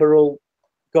 Bamber will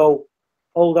go,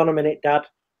 hold on a minute, Dad.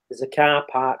 There's a car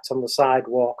parked on the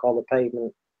sidewalk or the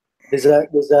pavement. There's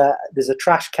a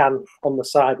trash can on the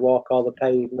sidewalk or the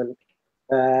pavement.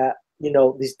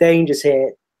 There's dangers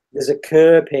here. There's a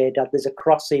curb here, Dad. There's a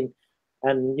crossing.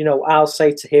 And, I'll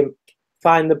say to him,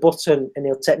 find the button, and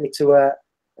he'll take me to a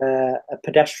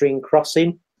pedestrian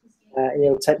crossing. And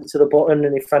he'll take me to the button,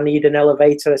 and if I need an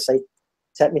elevator, I say,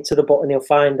 take me to the button, he'll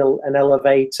find an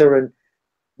elevator. And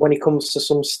when he comes to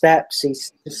some steps, he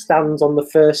stands on the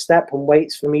first step and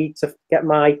waits for me to get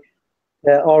my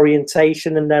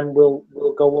orientation, and then we'll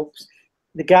go up.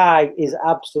 The guy is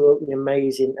absolutely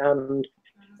amazing. And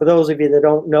for those of you that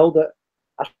don't know, that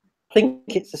I think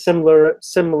it's a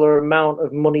similar amount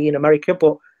of money in America,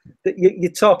 but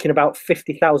you're talking about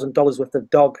 $50,000 worth of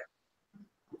dog.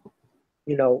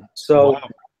 So wow.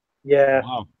 yeah.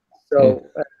 Wow. So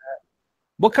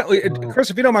what kind, Chris,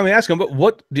 if you don't mind me asking, but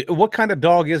what kind of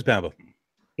dog is Bamba?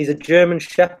 He's a German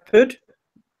Shepherd.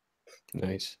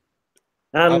 Nice.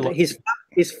 And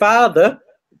his father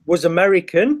was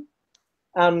American,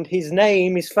 and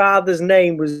his father's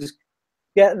name was,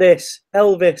 get this,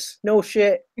 Elvis. No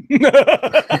shit.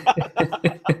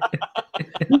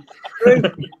 True.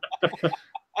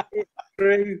 It's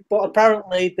true. But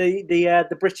apparently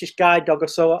the British Guide Dog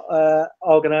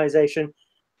organisation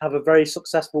have a very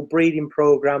successful breeding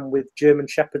program with German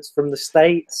Shepherds from the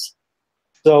States.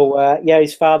 So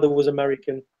his father was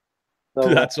American. So,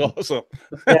 that's awesome.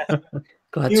 Yeah.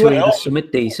 Glad to hear there's something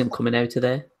decent coming out of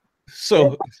there.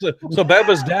 So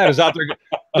Bamba's dad is out there.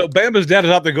 So Bamba's dad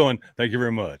is out there going, "Thank you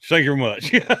very much. Thank you very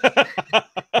much."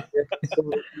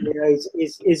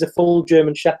 He's a full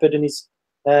German Shepherd, and he's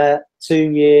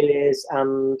 2 years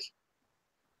and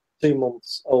 2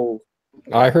 months old.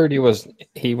 I heard he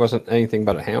wasn't anything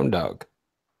but a hound dog.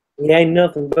 He ain't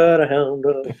nothing but a hound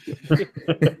dog.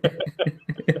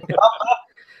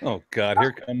 Oh God,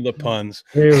 here come the puns.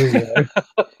 Here we go.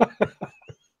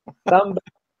 Bamba,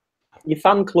 your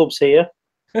fan club's here.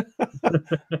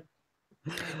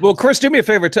 Well, Chris, do me a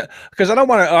favor, because I don't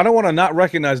want to not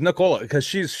recognize Nicola, because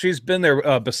she's been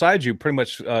there beside you pretty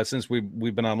much since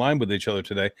we've been online with each other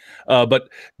today. But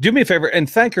do me a favor and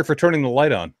thank her for turning the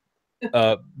light on,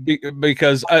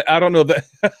 because I don't know that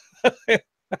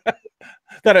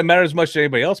that it matters much to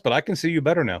anybody else, but I can see you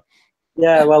better now.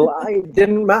 Yeah, well, it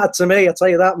didn't matter to me, I'll tell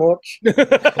you that much.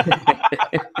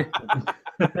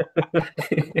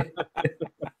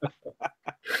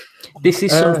 This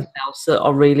is something else that I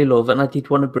really love, and I did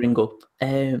want to bring up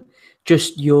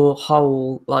just your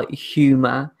whole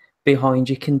humor behind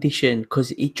your condition,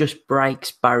 because it just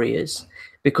breaks barriers.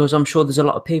 Because I'm sure there's a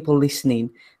lot of people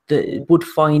listening that would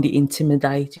find it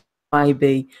intimidating,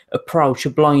 maybe approach a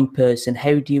blind person.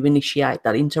 How do you initiate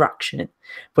that interaction?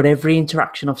 But every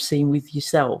interaction I've seen with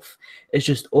yourself has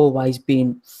just always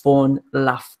been fun,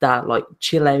 laughter,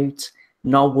 chill out,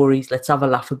 no worries, let's have a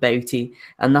laugh about it.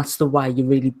 And that's the way you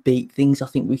really beat things, I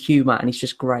think, with humour, and it's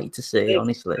just great to see,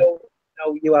 honestly.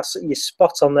 You're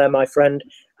spot on there, my friend.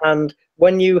 And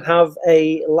when you have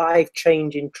a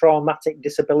life-changing traumatic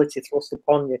disability thrust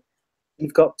upon you,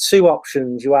 you've got two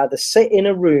options. You either sit in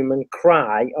a room and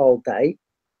cry all day,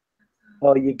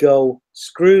 or you go,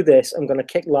 screw this, I'm going to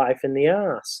kick life in the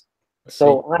arse.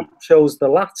 So I chose the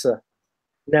latter.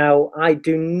 Now, I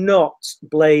do not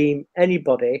blame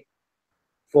anybody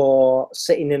for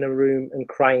sitting in a room and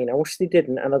crying. I wish they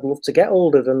didn't, and I'd love to get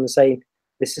hold of them and say,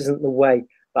 this isn't the way.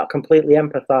 But I completely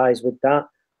empathise with that.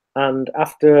 And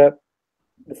after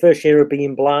the first year of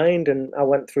being blind, and I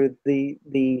went through the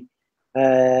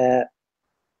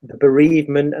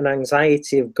bereavement and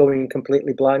anxiety of going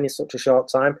completely blind in such a short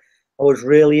time, I was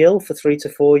really ill for 3 to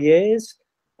 4 years,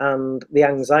 and the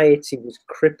anxiety was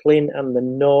crippling, and the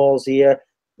nausea,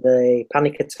 the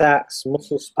panic attacks,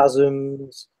 muscle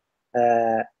spasms,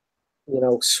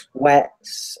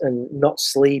 sweats, and not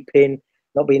sleeping,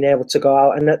 not being able to go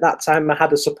out. And at that time I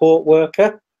had a support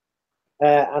worker,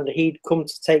 and he'd come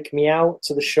to take me out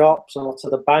to the shops or to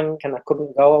the bank, and I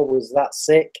couldn't go, I was that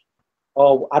sick.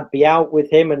 Or I'd be out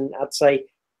with him and I'd say,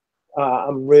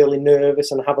 I'm really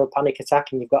nervous and have a panic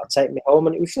attack and you've got to take me home.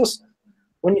 And it was just,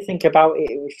 when you think about it,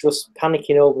 it was just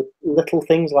panicking over little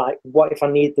things like, what if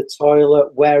I need the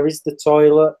toilet? Where is the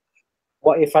toilet?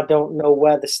 What if I don't know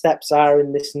where the steps are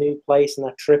in this new place and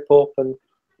I trip up? And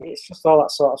it's just all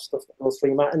that sort of stuff that goes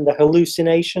through your mind. And the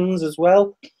hallucinations as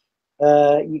well.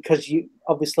 because you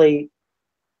obviously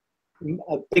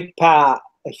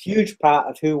a huge part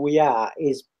of who we are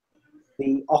is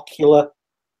the ocular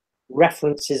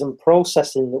references and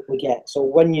processing that we get. So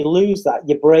when you lose that,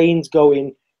 your brain's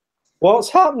going, what's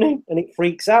happening? And it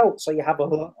freaks out. So you have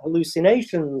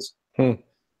hallucinations.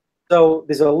 So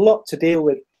there's a lot to deal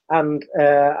with. And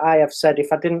I have said,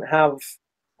 if I didn't have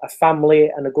a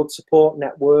family and a good support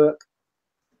network,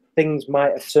 things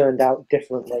might have turned out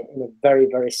differently in a very,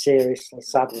 very seriously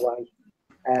sad way.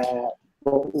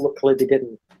 But luckily they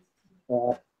didn't.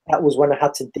 That was when I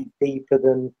had to dig deeper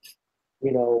than,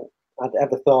 you know, I'd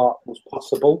ever thought was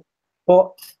possible.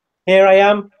 But here I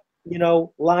am. You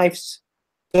know, life's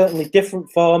certainly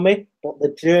different for me, but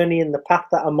the journey and the path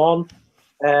that I'm on,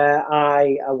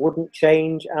 I wouldn't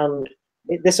change. And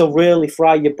this will really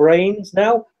fry your brains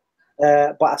now.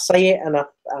 But I say it and I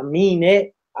mean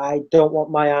it. I don't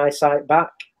want my eyesight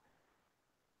back.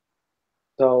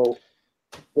 So,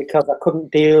 because I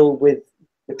couldn't deal with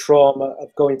the trauma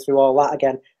of going through all that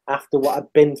again after what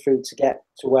I've been through to get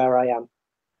to where I am.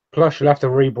 Plus, you'll have to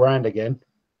rebrand again.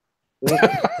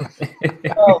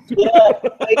 Oh, yeah.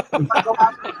 I go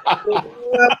out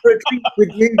for a drink with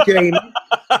you, Jamie.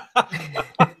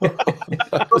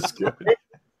 That's good.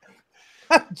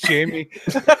 Jamie.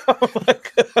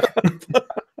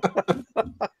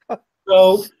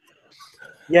 So,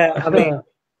 yeah, I mean,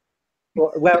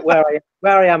 where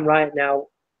I am right now,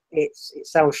 it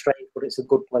sounds strange, but it's a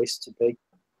good place to be.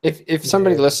 If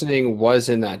somebody listening was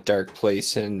in that dark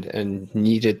place and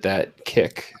needed that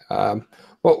kick,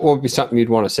 what would be something you'd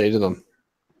want to say to them?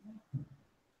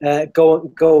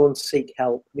 Go and seek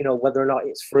help. You know, whether or not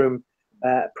it's from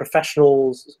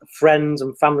professionals, friends,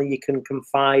 and family you can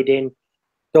confide in.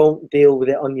 Don't deal with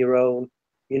it on your own.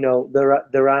 You know,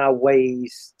 there are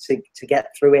ways to get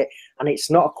through it, and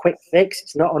it's not a quick fix.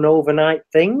 It's not an overnight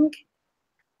thing.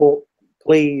 But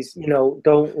please, you know,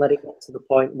 don't let it get to the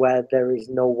point where there is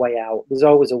no way out. There's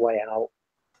always a way out,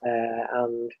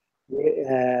 and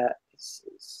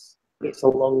it's a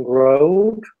long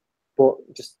road. But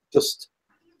just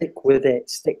stick with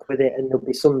it, and there'll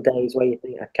be some days where you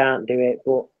think I can't do it.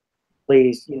 But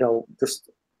please, you know, just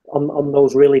on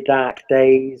those really dark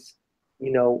days,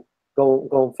 you know, go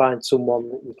and find someone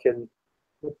that you can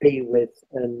be with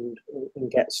and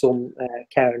get some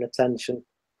care and attention.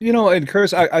 You know, and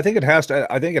Curtis, I think it has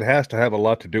to. I think it has to have a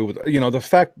lot to do with, you know, the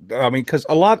fact. I mean, because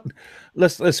a lot.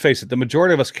 Let's face it. The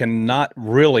majority of us cannot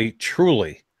really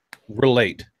truly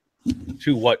relate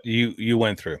to what you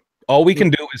went through. All we can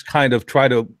do is kind of try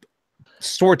to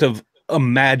sort of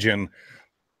imagine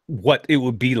what it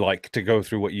would be like to go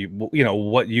through what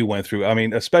what you went through. I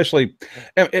mean, especially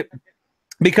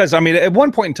because I mean, at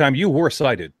one point in time, you were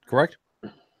sighted, correct?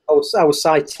 I was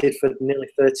sighted for nearly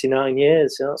 39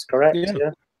 years. Yeah, that's correct. Yeah.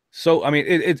 So, I mean,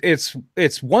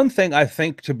 it's one thing, I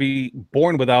think, to be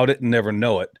born without it and never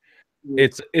know it.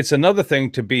 It's another thing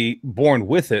to be born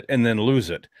with it and then lose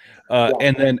it,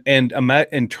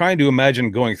 and trying to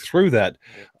imagine going through that.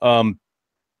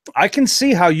 I can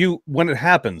see how when it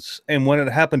happens and when it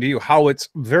happened to you, how it's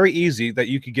very easy that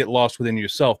you could get lost within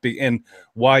yourself, and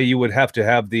why you would have to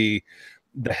have the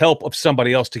help of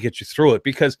somebody else to get you through it,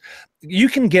 because you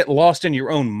can get lost in your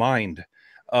own mind.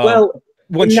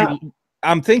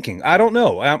 I'm thinking, I don't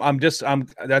know.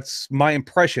 That's my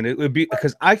impression. It would be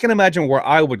because I can imagine where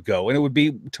I would go, and it would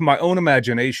be to my own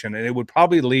imagination, and it would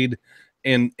probably lead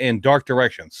in dark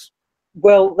directions.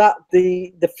 Well,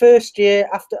 the first year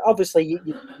after, obviously,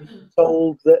 you're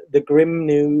told the grim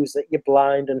news that you're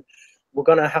blind, and we're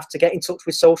going to have to get in touch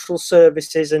with social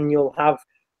services, and you'll have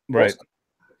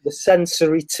the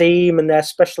sensory team, and they're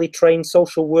specially trained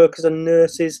social workers and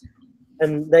nurses.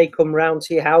 And they come round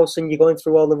to your house, and you're going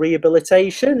through all the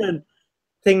rehabilitation and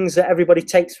things that everybody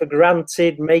takes for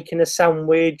granted, making a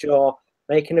sandwich or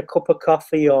making a cup of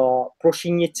coffee or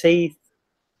brushing your teeth.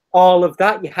 All of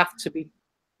that you have to be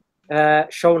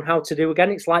shown how to do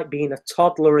again. It's like being a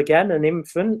toddler again, an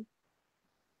infant.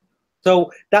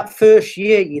 So that first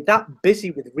year, you're that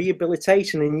busy with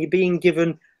rehabilitation, and you're being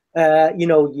given,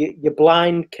 your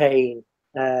blind cane,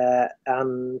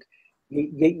 and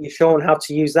you're shown how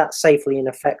to use that safely and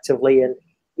effectively, and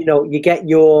you get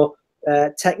your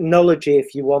technology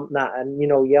if you want that, and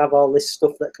you have all this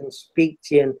stuff that can speak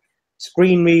to you, and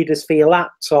screen readers for your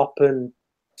laptop, and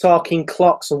talking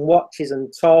clocks and watches,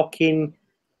 and talking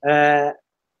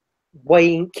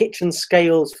weighing kitchen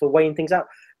scales for weighing things out.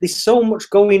 There's so much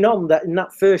going on that in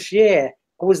that first year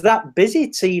I was that busy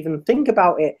to even think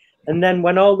about it. And then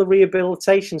when all the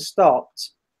rehabilitation stopped,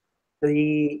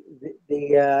 the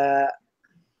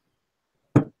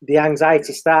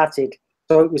anxiety started.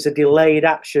 So it was a delayed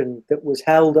action that was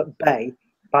held at bay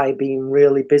by being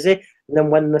really busy. And then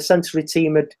when the sensory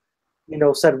team had,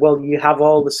 said, well, you have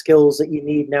all the skills that you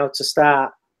need now to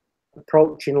start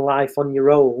approaching life on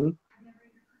your own,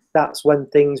 that's when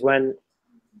things went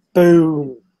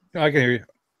boom. I can hear you.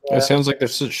 It sounds like there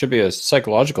should be a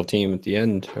psychological team at the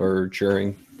end or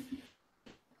during.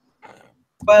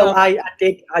 Well, I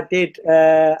did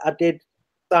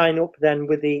sign up then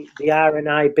with the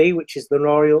RNIB, which is the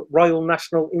Royal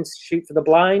National Institute for the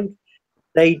Blind.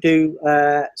 They do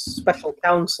special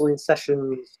counselling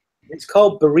sessions. It's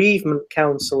called bereavement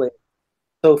counselling.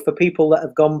 So for people that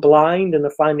have gone blind and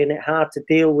are finding it hard to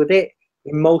deal with it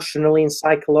emotionally and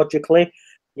psychologically,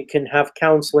 you can have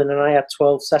counselling. And I had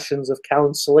 12 sessions of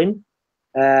counselling,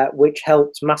 which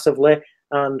helped massively.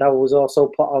 And I was also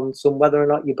put on some, whether or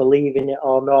not you believe in it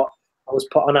or not, I was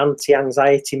put on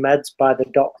anti-anxiety meds by the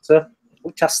doctor,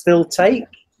 which I still take.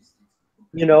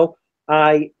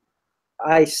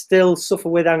 I still suffer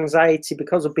with anxiety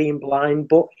because of being blind,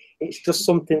 but it's just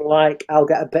something like I'll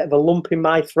get a bit of a lump in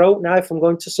my throat now if I'm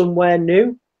going to somewhere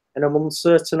new and I'm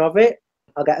uncertain of it.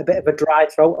 I'll get a bit of a dry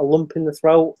throat, a lump in the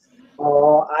throat,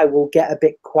 or I will get a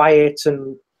bit quiet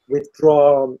and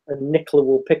withdraw, and Nicola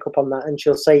will pick up on that and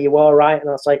she'll say, "You all right?" And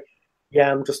I'll say,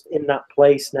 "Yeah, I'm just in that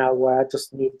place now where I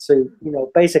just need to,"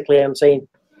 basically I'm saying,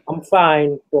 "I'm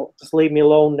fine, but just leave me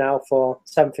alone now for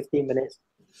 10, 15 minutes.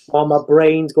 While my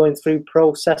brain's going through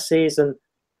processes and,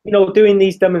 doing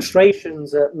these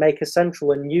demonstrations at Maker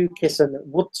Central and UKIS and at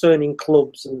wood turning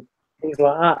clubs and things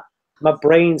like that. My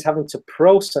brain's having to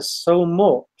process so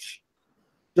much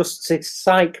just to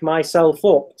psych myself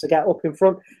up to get up in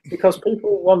front, because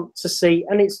people want to see,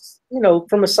 and it's,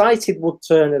 from a sighted wood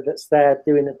turner that's there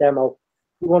doing a demo,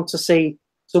 you want to see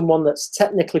someone that's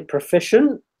technically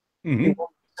proficient, you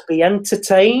want to be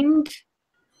entertained,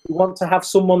 you want to have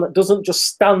someone that doesn't just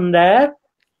stand there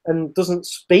and doesn't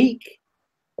speak,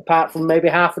 apart from maybe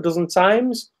half a dozen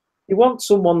times. You want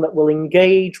someone that will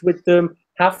engage with them,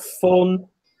 have fun.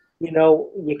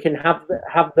 You can have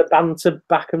the banter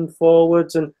back and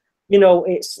forwards, and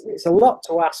it's a lot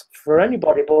to ask for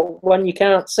anybody. But when you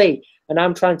can't see, and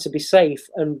I'm trying to be safe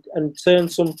and turn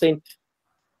something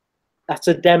at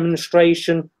a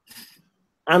demonstration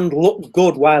and look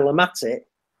good while I'm at it,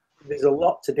 there's a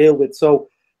lot to deal with. So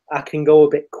I can go a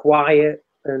bit quiet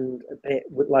and a bit,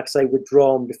 like I say,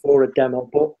 withdrawn before a demo.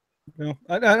 But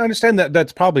I understand that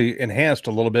that's probably enhanced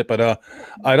a little bit, but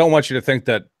I don't want you to think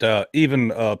that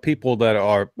even people that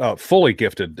are fully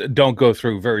gifted don't go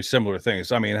through very similar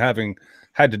things. I mean, having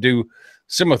had to do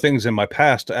similar things in my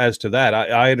past as to that,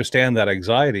 I understand that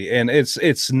anxiety, and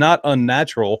it's not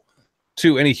unnatural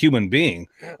to any human being.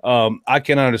 I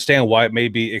can understand why it may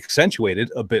be accentuated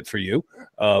a bit for you,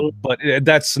 but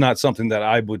that's not something that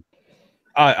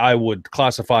I would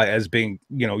classify as being,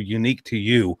 unique to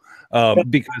you,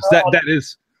 because that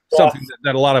is something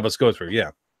that a lot of us go through.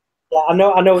 Yeah. Yeah, I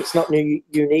know it's not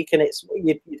unique, and it's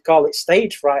you'd call it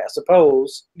stage fright, I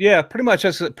suppose. Yeah, pretty much.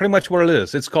 That's pretty much what it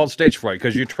is. It's called stage fright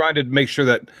because you're trying to make sure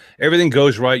that everything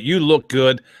goes right. You look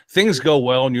good, things go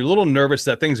well, and you're a little nervous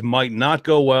that things might not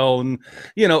go well, and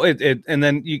and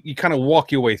then you kind of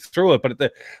walk your way through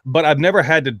it. But I've never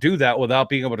had to do that without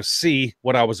being able to see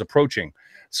what I was approaching,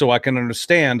 so I can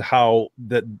understand how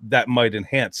that might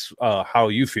enhance how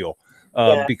you feel,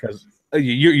 because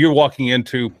you're walking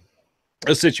into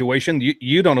a situation,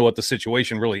 you don't know what the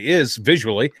situation really is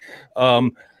visually,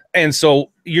 and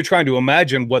so you're trying to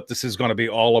imagine what this is going to be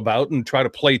all about and try to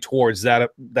play towards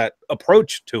that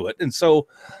approach to it, and so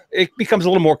it becomes a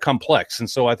little more complex. And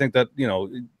so I think that,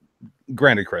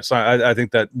 granted, Chris, I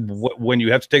think that when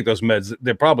you have to take those meds,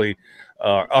 they probably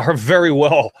are very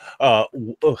well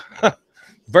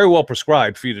very well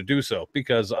prescribed for you to do so,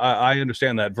 because I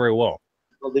understand that very well.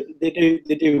 Well,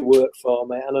 they do work for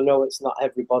me, and I know it's not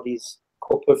everybody's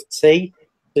cup of tea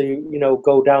to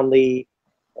go down the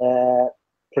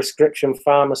prescription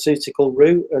pharmaceutical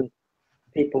route, and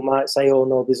people might say, "Oh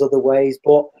no, there's other ways,"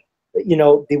 but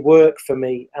they work for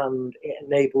me, and it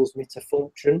enables me to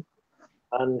function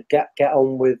and get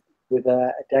on with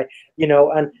a day,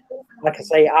 and like I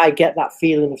say, I get that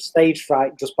feeling of stage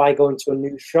fright just by going to a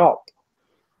new shop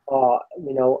or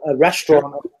a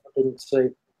restaurant I've been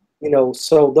to.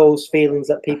 So those feelings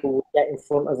that people would get in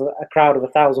front of a crowd of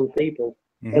 1,000 people,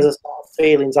 there's a sort of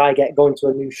feelings I get going to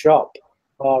a new shop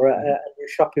or a new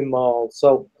shopping mall.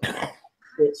 So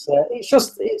it's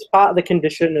part of the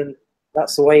condition, and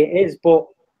that's the way it is. But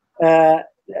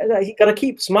you got to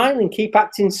keep smiling, keep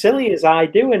acting silly as I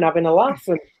do, and having a laugh,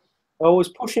 and always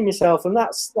pushing myself, and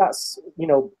that's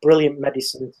brilliant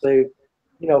medicine to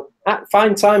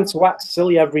find time to act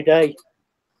silly every day.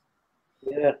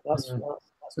 Yeah, that's good.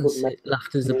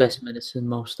 Laughter's the best medicine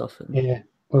most often. Yeah.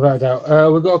 Without a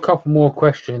doubt. We've got a couple more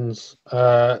questions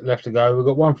left to go. We've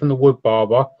got one from the wood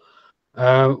barber.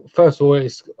 First of all,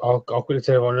 I'll quickly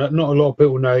tell everyone, not a lot of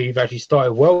people know you've actually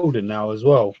started welding now as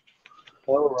well.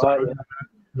 All right. So,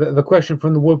 the question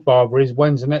from the wood barber is,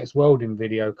 when's the next welding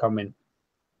video coming?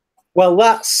 Well,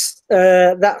 that's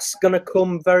going to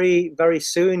come very, very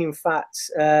soon. In fact,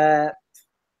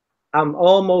 I'm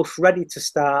almost ready to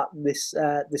start this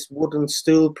wooden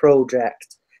stool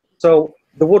project. So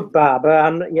the wood barber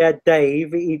and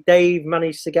Dave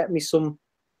managed to get me some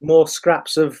more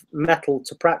scraps of metal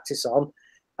to practice on,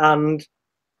 and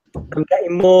I'm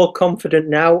getting more confident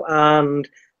now. And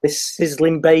this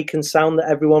sizzling bacon sound that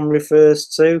everyone refers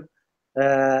to,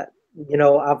 I've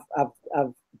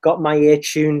got my ear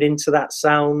tuned into that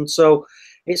sound, so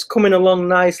it's coming along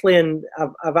nicely, and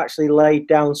I've actually laid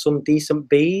down some decent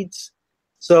beads.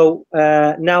 So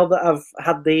now that I've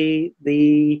had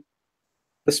the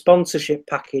sponsorship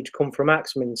package come from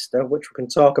Axminster, which we can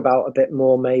talk about a bit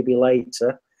more maybe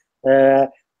later, the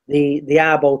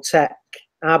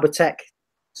Arbotech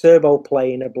turbo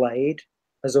planer blade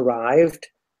has arrived,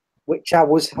 which I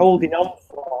was holding on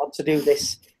for to do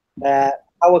this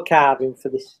power carving for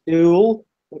this stool,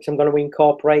 which I'm going to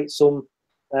incorporate some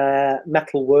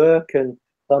metal work, and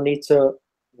they'll need to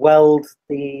weld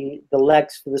the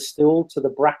legs for the stool to the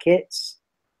brackets,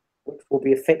 which will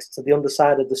be affixed to the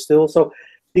underside of the stool. So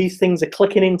these things are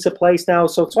clicking into place now.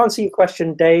 So to answer your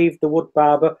question, Dave, the wood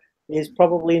barber, is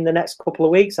probably in the next couple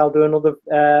of weeks I'll do another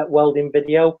welding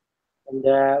video, and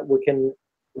we can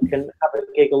have a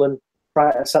giggle and try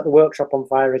to set the workshop on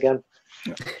fire again.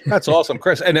 That's awesome,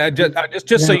 Chris. And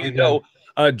just so you know,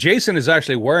 Jason is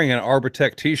actually wearing an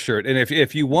Arbotech T-shirt. And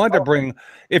if you want to bring,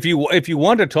 if you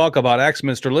want to talk about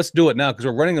Axminster, let's do it now because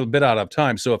we're running a bit out of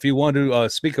time. So if you want to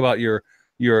speak about your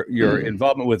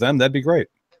involvement with them, that'd be great.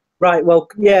 Right. Well,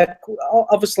 yeah.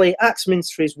 Obviously,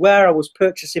 Axminster is where I was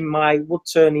purchasing my wood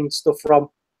turning stuff from,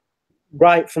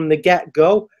 right from the get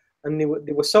go, and they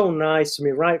were so nice to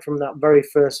me right from that very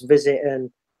first visit.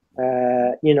 And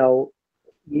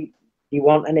you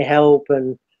want any help,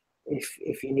 and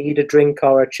if you need a drink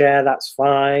or a chair, that's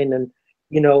fine. And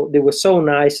they were so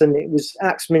nice, and it was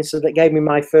Axminster that gave me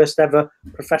my first ever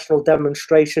professional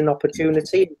demonstration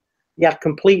opportunity. They had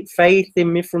complete faith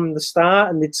in me from the start,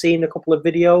 and they'd seen a couple of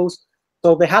videos,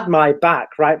 so they had my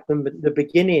back right from the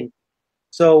beginning.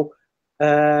 So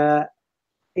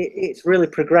it's really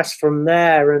progressed from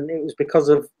there, and it was because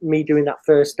of me doing that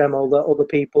first demo that other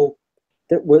people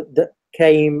that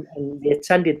came and they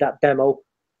attended that demo,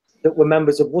 that were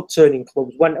members of wood turning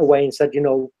clubs, went away and said,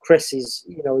 Chris is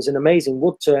an amazing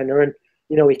wood turner, and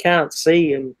he can't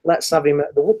see, and let's have him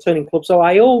at the wood turning club. So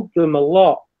I owed them a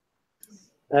lot.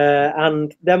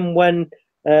 And then when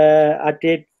I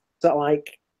did sort of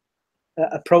like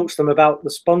approach them about the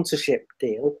sponsorship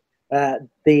deal,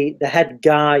 the head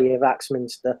guy of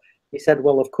Axminster, he said,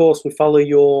 well, of course we follow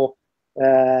your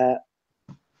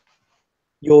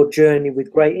journey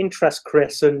with great interest,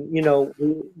 Chris, and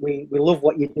we love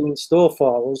what you do in store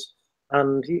for us.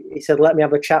 And he said, let me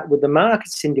have a chat with the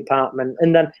marketing department.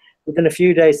 And then within a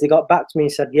few days they got back to me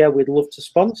and said, yeah, we'd love to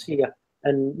sponsor you,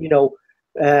 and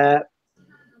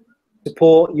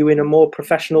support you in a more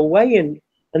professional way. And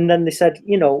then they said,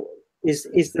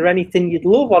 is there anything you'd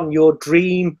love on your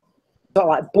dream sort of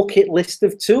like bucket list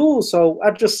of tools? So I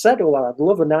just said, well, I'd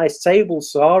love a nice table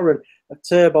saw and a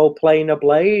turbo planer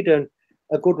blade and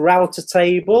a good router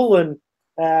table. And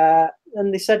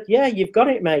they said, yeah, you've got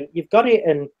it, mate, you've got it.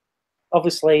 And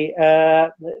obviously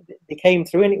they came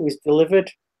through, and it was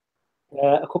delivered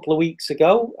a couple of weeks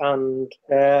ago, and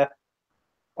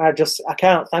I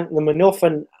can't thank them enough,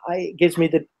 and it gives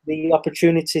me the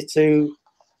opportunity to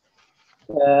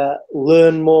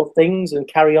learn more things and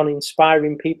carry on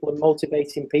inspiring people and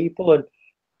motivating people. And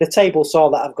the table saw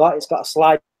that I've got, it's got a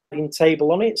sliding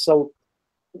table on it, so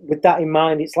with that in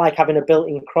mind, it's like having a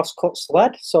built-in cross-cut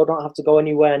sled, so I don't have to go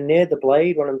anywhere near the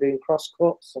blade when I'm doing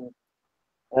cross-cuts.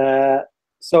 And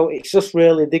so it's just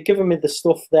really, they've given me the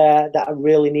stuff there that I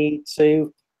really need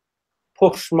to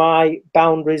push my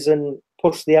boundaries and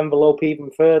push the envelope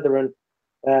even further. And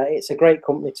it's a great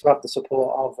company to have the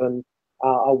support of, and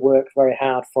I work very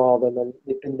hard for them, and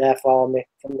they've been there for me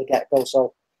from the get-go.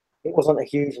 So it wasn't a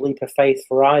huge leap of faith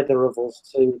for either of us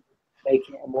to make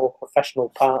it a more professional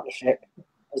partnership,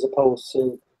 as opposed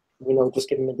to just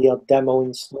giving me the odd demo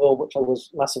in store, which I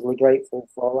was massively grateful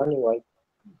for anyway.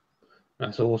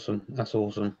 That's awesome. That's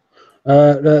awesome.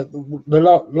 The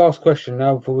last question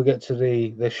now, before we get to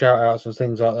the shout outs and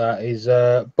things like that, is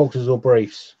boxers or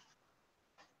briefs?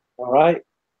 All right.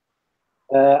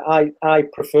 I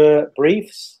prefer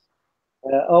briefs.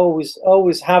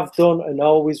 Always have done and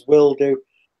always will do.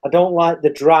 I don't like the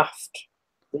draft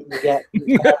that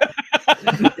you get.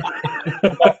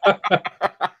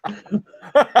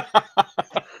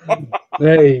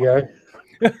 There you go.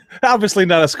 Obviously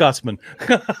not a Scotsman.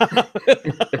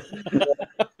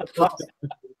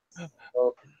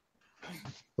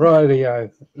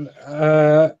 Rightio.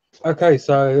 Okay,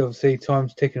 so obviously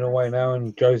time's ticking away now,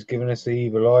 and Joe's giving us the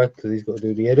evil eye because he's got to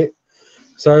do the edit.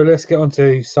 So let's get on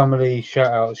to some of the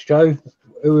shout outs. Joe,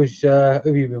 who have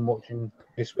you been watching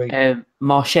this week?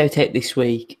 My shout out this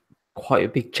week, quite a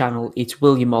big channel. It's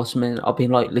William Osman. I've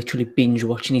been like literally binge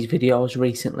watching his videos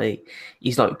recently.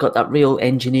 He's like got that real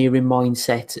engineering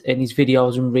mindset, and his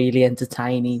videos are really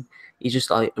entertaining. He's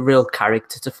just like a real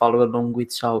character to follow along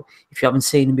with. So if you haven't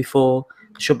seen him before,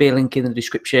 there should be a link in the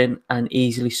description, and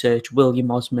easily search William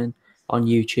Osman on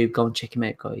YouTube. Go and check him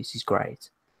out, guys. He's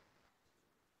great.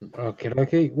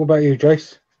 Okay. What about you,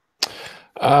 Jace?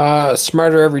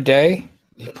 Smarter Every Day.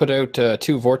 He put out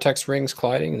 2 vortex rings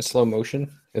colliding in slow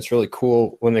motion. It's really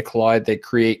cool. When they collide, they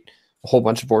create a whole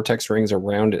bunch of vortex rings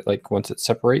around it, like once it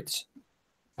separates.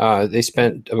 They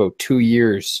spent about 2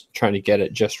 years trying to get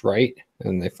it just right,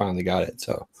 and they finally got it.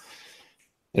 So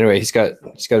anyway, he's got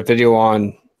a video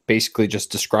on basically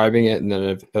just describing it, and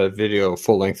then a video,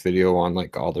 full-length video on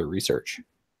like all their research.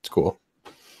 It's cool.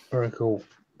 Very cool.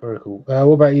 What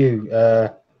about you,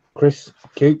 Chris?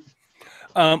 Cute.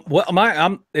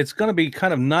 Well, it's going to be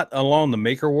kind of not along the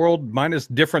maker world. Mine is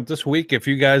different this week. If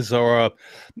you guys are,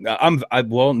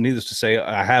 well, needless to say,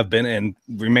 I have been and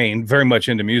remain very much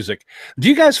into music. Do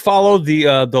you guys follow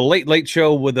the Late Late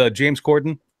Show with James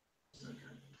Corden?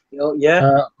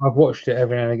 Yeah, I've watched it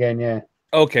every now and again. Yeah.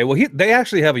 Okay, well, they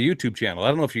actually have a YouTube channel. I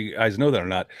don't know if you guys know that or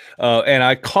not. And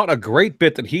I caught a great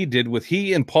bit that he did with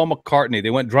he and Paul McCartney.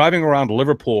 They went driving around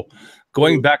Liverpool,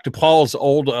 going back to Paul's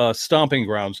old stomping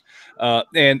grounds.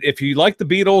 And if you like the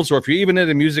Beatles, or if you're even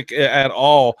into music at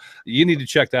all, you need to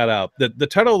check that out. The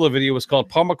title of the video was called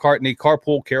Paul McCartney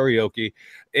Carpool Karaoke.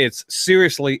 It's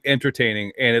seriously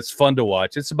entertaining, and it's fun to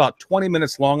watch. It's about 20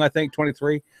 minutes long, I think,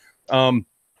 23.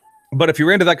 But if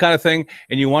you're into that kind of thing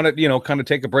and you want to, kind of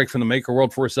take a break from the maker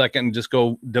world for a second and just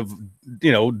go,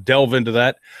 delve into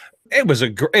that, it was a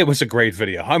great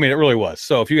video. I mean, it really was.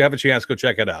 So if you have a chance, go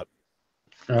check it out.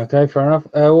 Okay, fair enough.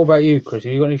 What about you, Chris?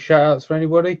 Have you got any shout outs for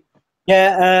anybody?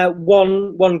 Yeah,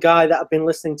 one guy that I've been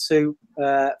listening to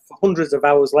for hundreds of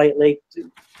hours lately,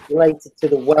 related to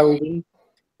the welding,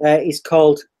 is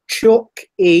called Chuck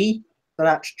E. So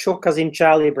that's Chuck as in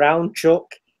Charlie Brown, Chuck,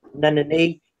 and then an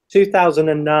E.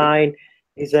 2009.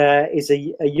 Is a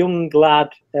young lad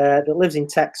that lives in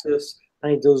Texas,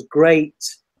 and he does great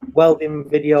welding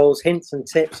videos, hints and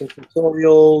tips and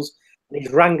tutorials. And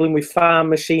he's wrangling with farm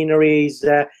machinery. He's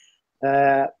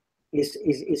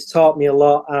taught me a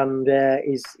lot, and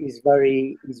he's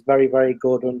very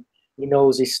good, and he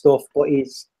knows his stuff. But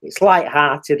it's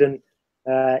light-hearted, and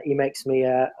he makes me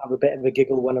have a bit of a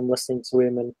giggle when I'm listening to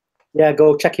him. And yeah,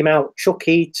 go check him out.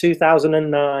 Chucky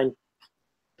 2009.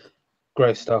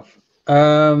 Great stuff.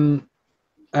 And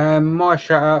my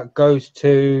shout out goes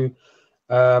to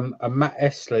a Matt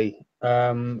Esley.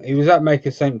 He was at Maker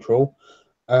Central.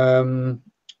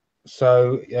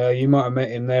 So you might have met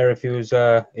him there if he was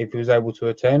able to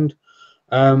attend.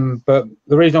 But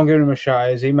the reason I'm giving him a shout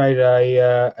out is he made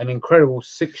an incredible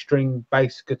 6-string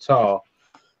bass guitar,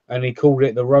 and he called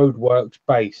it the Roadworks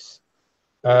bass.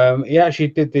 He actually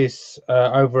did this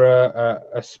over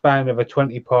a span of a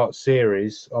 20-part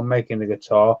series on making the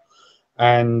guitar,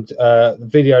 and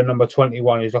video number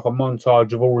 21 is like a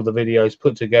montage of all of the videos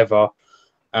put together,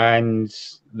 and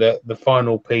the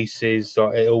final piece is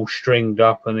like it all stringed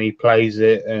up, and he plays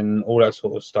it and all that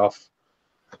sort of stuff.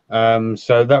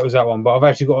 So that was that one, but I've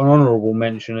actually got an honourable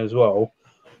mention as well,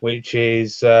 which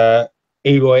is Eloy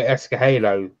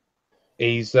Escajalo.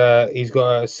 He's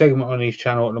got a segment on his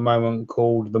channel at the moment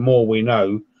called The More We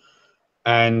Know,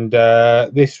 and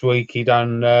this week he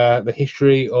done the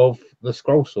history of the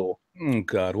scroll saw. Oh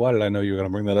God, why did I know you were going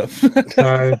to bring that up?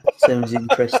 So sounds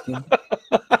interesting.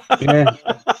 Yeah.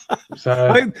 So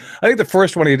I think the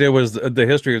first one he did was the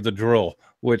history of the drill,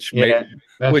 which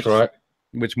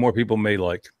which more people may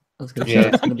like. I was going to say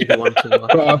that's going to be the one to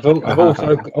watch. But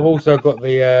I've also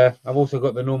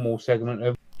got the normal segment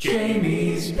of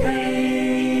Jamie's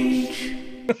page,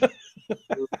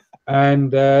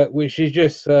 and which is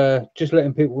just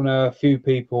letting people know a few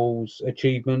people's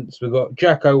achievements. We've got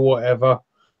Jacko Whatever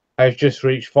has just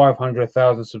reached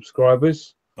 500,000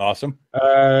 subscribers. Awesome.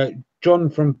 John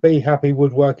from Be Happy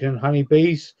Woodworking and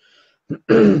Honeybees,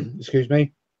 excuse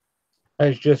me,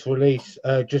 has just got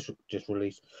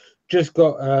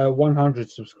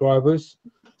 100 subscribers.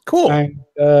 Cool. And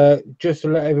just to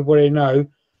let everybody know,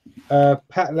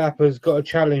 Pat Lapper's got a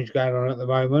challenge going on at the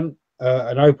moment,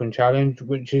 an open challenge,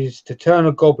 which is to turn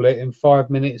a goblet in 5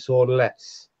 minutes or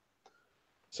less.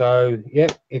 So,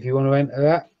 yep, if you want to enter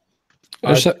that.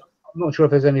 I'm not sure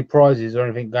if there's any prizes or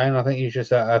anything going. I think it's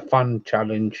just a fun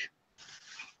challenge.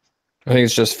 I think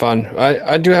it's just fun.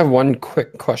 I do have one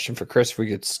quick question for Chris, if we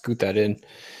could scoot that in.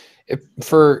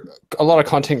 For a lot of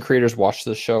content creators watch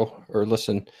this show or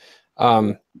listen,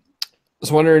 I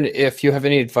was wondering if you have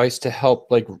any advice to help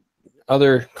like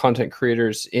other content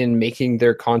creators in making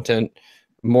their content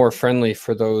more friendly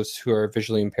for those who are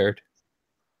visually impaired.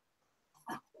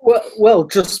 Well,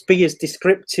 just be as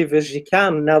descriptive as you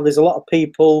can. Now, there's a lot of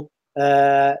people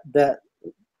that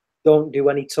don't do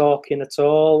any talking at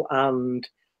all, and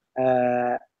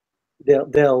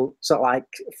they'll sort of like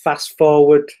fast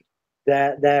forward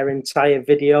their entire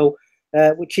video,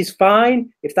 which is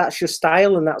fine. If that's your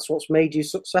style and that's what's made you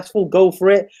successful, go for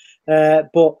it.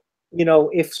 But you know,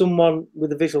 if someone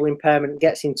with a visual impairment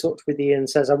gets in touch with you and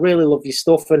says, I really love your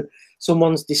stuff, and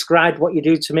someone's described what you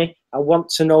do to me, I want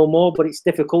to know more, but it's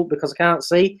difficult because I can't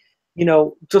see, you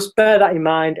know, just bear that in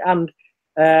mind, and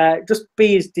just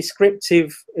be as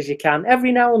descriptive as you can.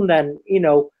 Every now and then, you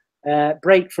know,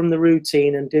 break from the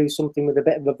routine and do something with a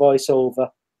bit of a voiceover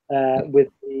with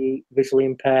the visually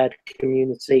impaired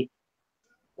community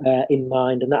in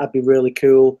mind, and that'd be really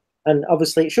cool. And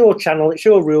obviously, it's your channel, it's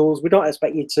your rules. We don't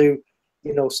expect you to,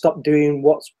 you know, stop doing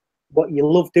what you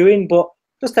love doing, but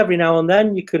just every now and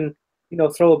then you can, you know,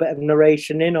 throw a bit of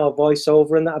narration in or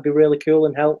voiceover, and that'd be really cool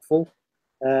and helpful.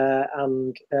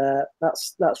 And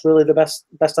that's really the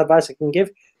best advice I can give.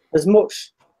 As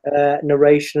much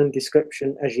narration and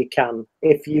description as you can.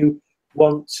 If you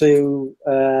want to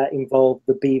involve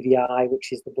the BVI,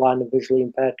 which is the blind and visually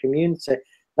impaired community,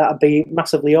 that'd be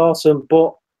massively awesome.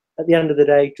 But at the end of the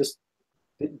day, just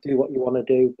do what you want to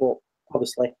do. But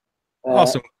obviously,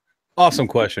 awesome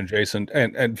question, Jason.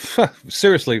 And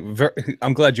seriously,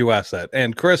 I'm glad you asked that.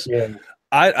 And Chris, yeah.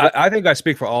 I think I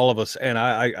speak for all of us. And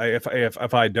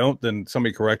if I don't, then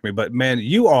somebody correct me. But man,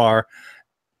 you are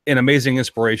an amazing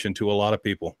inspiration to a lot of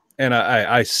people. And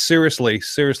I seriously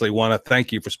want to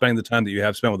thank you for spending the time that you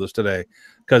have spent with us today,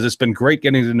 because it's been great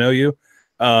getting to know you.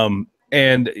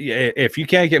 And if you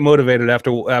can't get motivated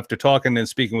after talking and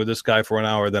speaking with this guy for an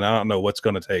hour, then I don't know what's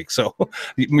going to take. So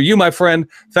you, my friend,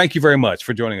 thank you very much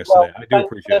for joining us today. I do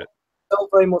appreciate it. Thank you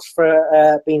very much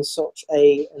for being such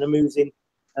an amazing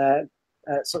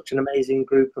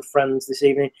group of friends this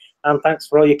evening. And thanks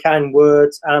for all your kind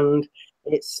words. And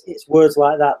it's words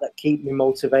like that keep me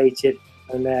motivated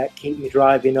and keep me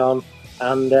driving on.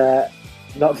 And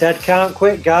not dead, can't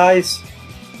quit, guys.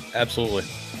 Absolutely.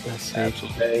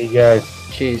 Absolutely. There you go.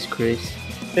 Cheers, Chris.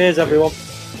 Cheers, everyone.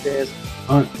 Cheers.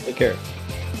 All right. Take care.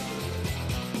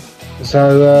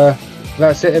 So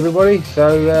that's it, everybody.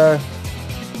 So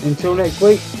until next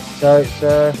week. So it's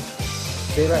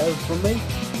see you later from me.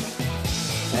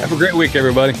 Have a great week,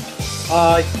 everybody.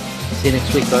 Bye. See you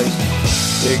next week,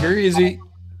 guys. Take her easy.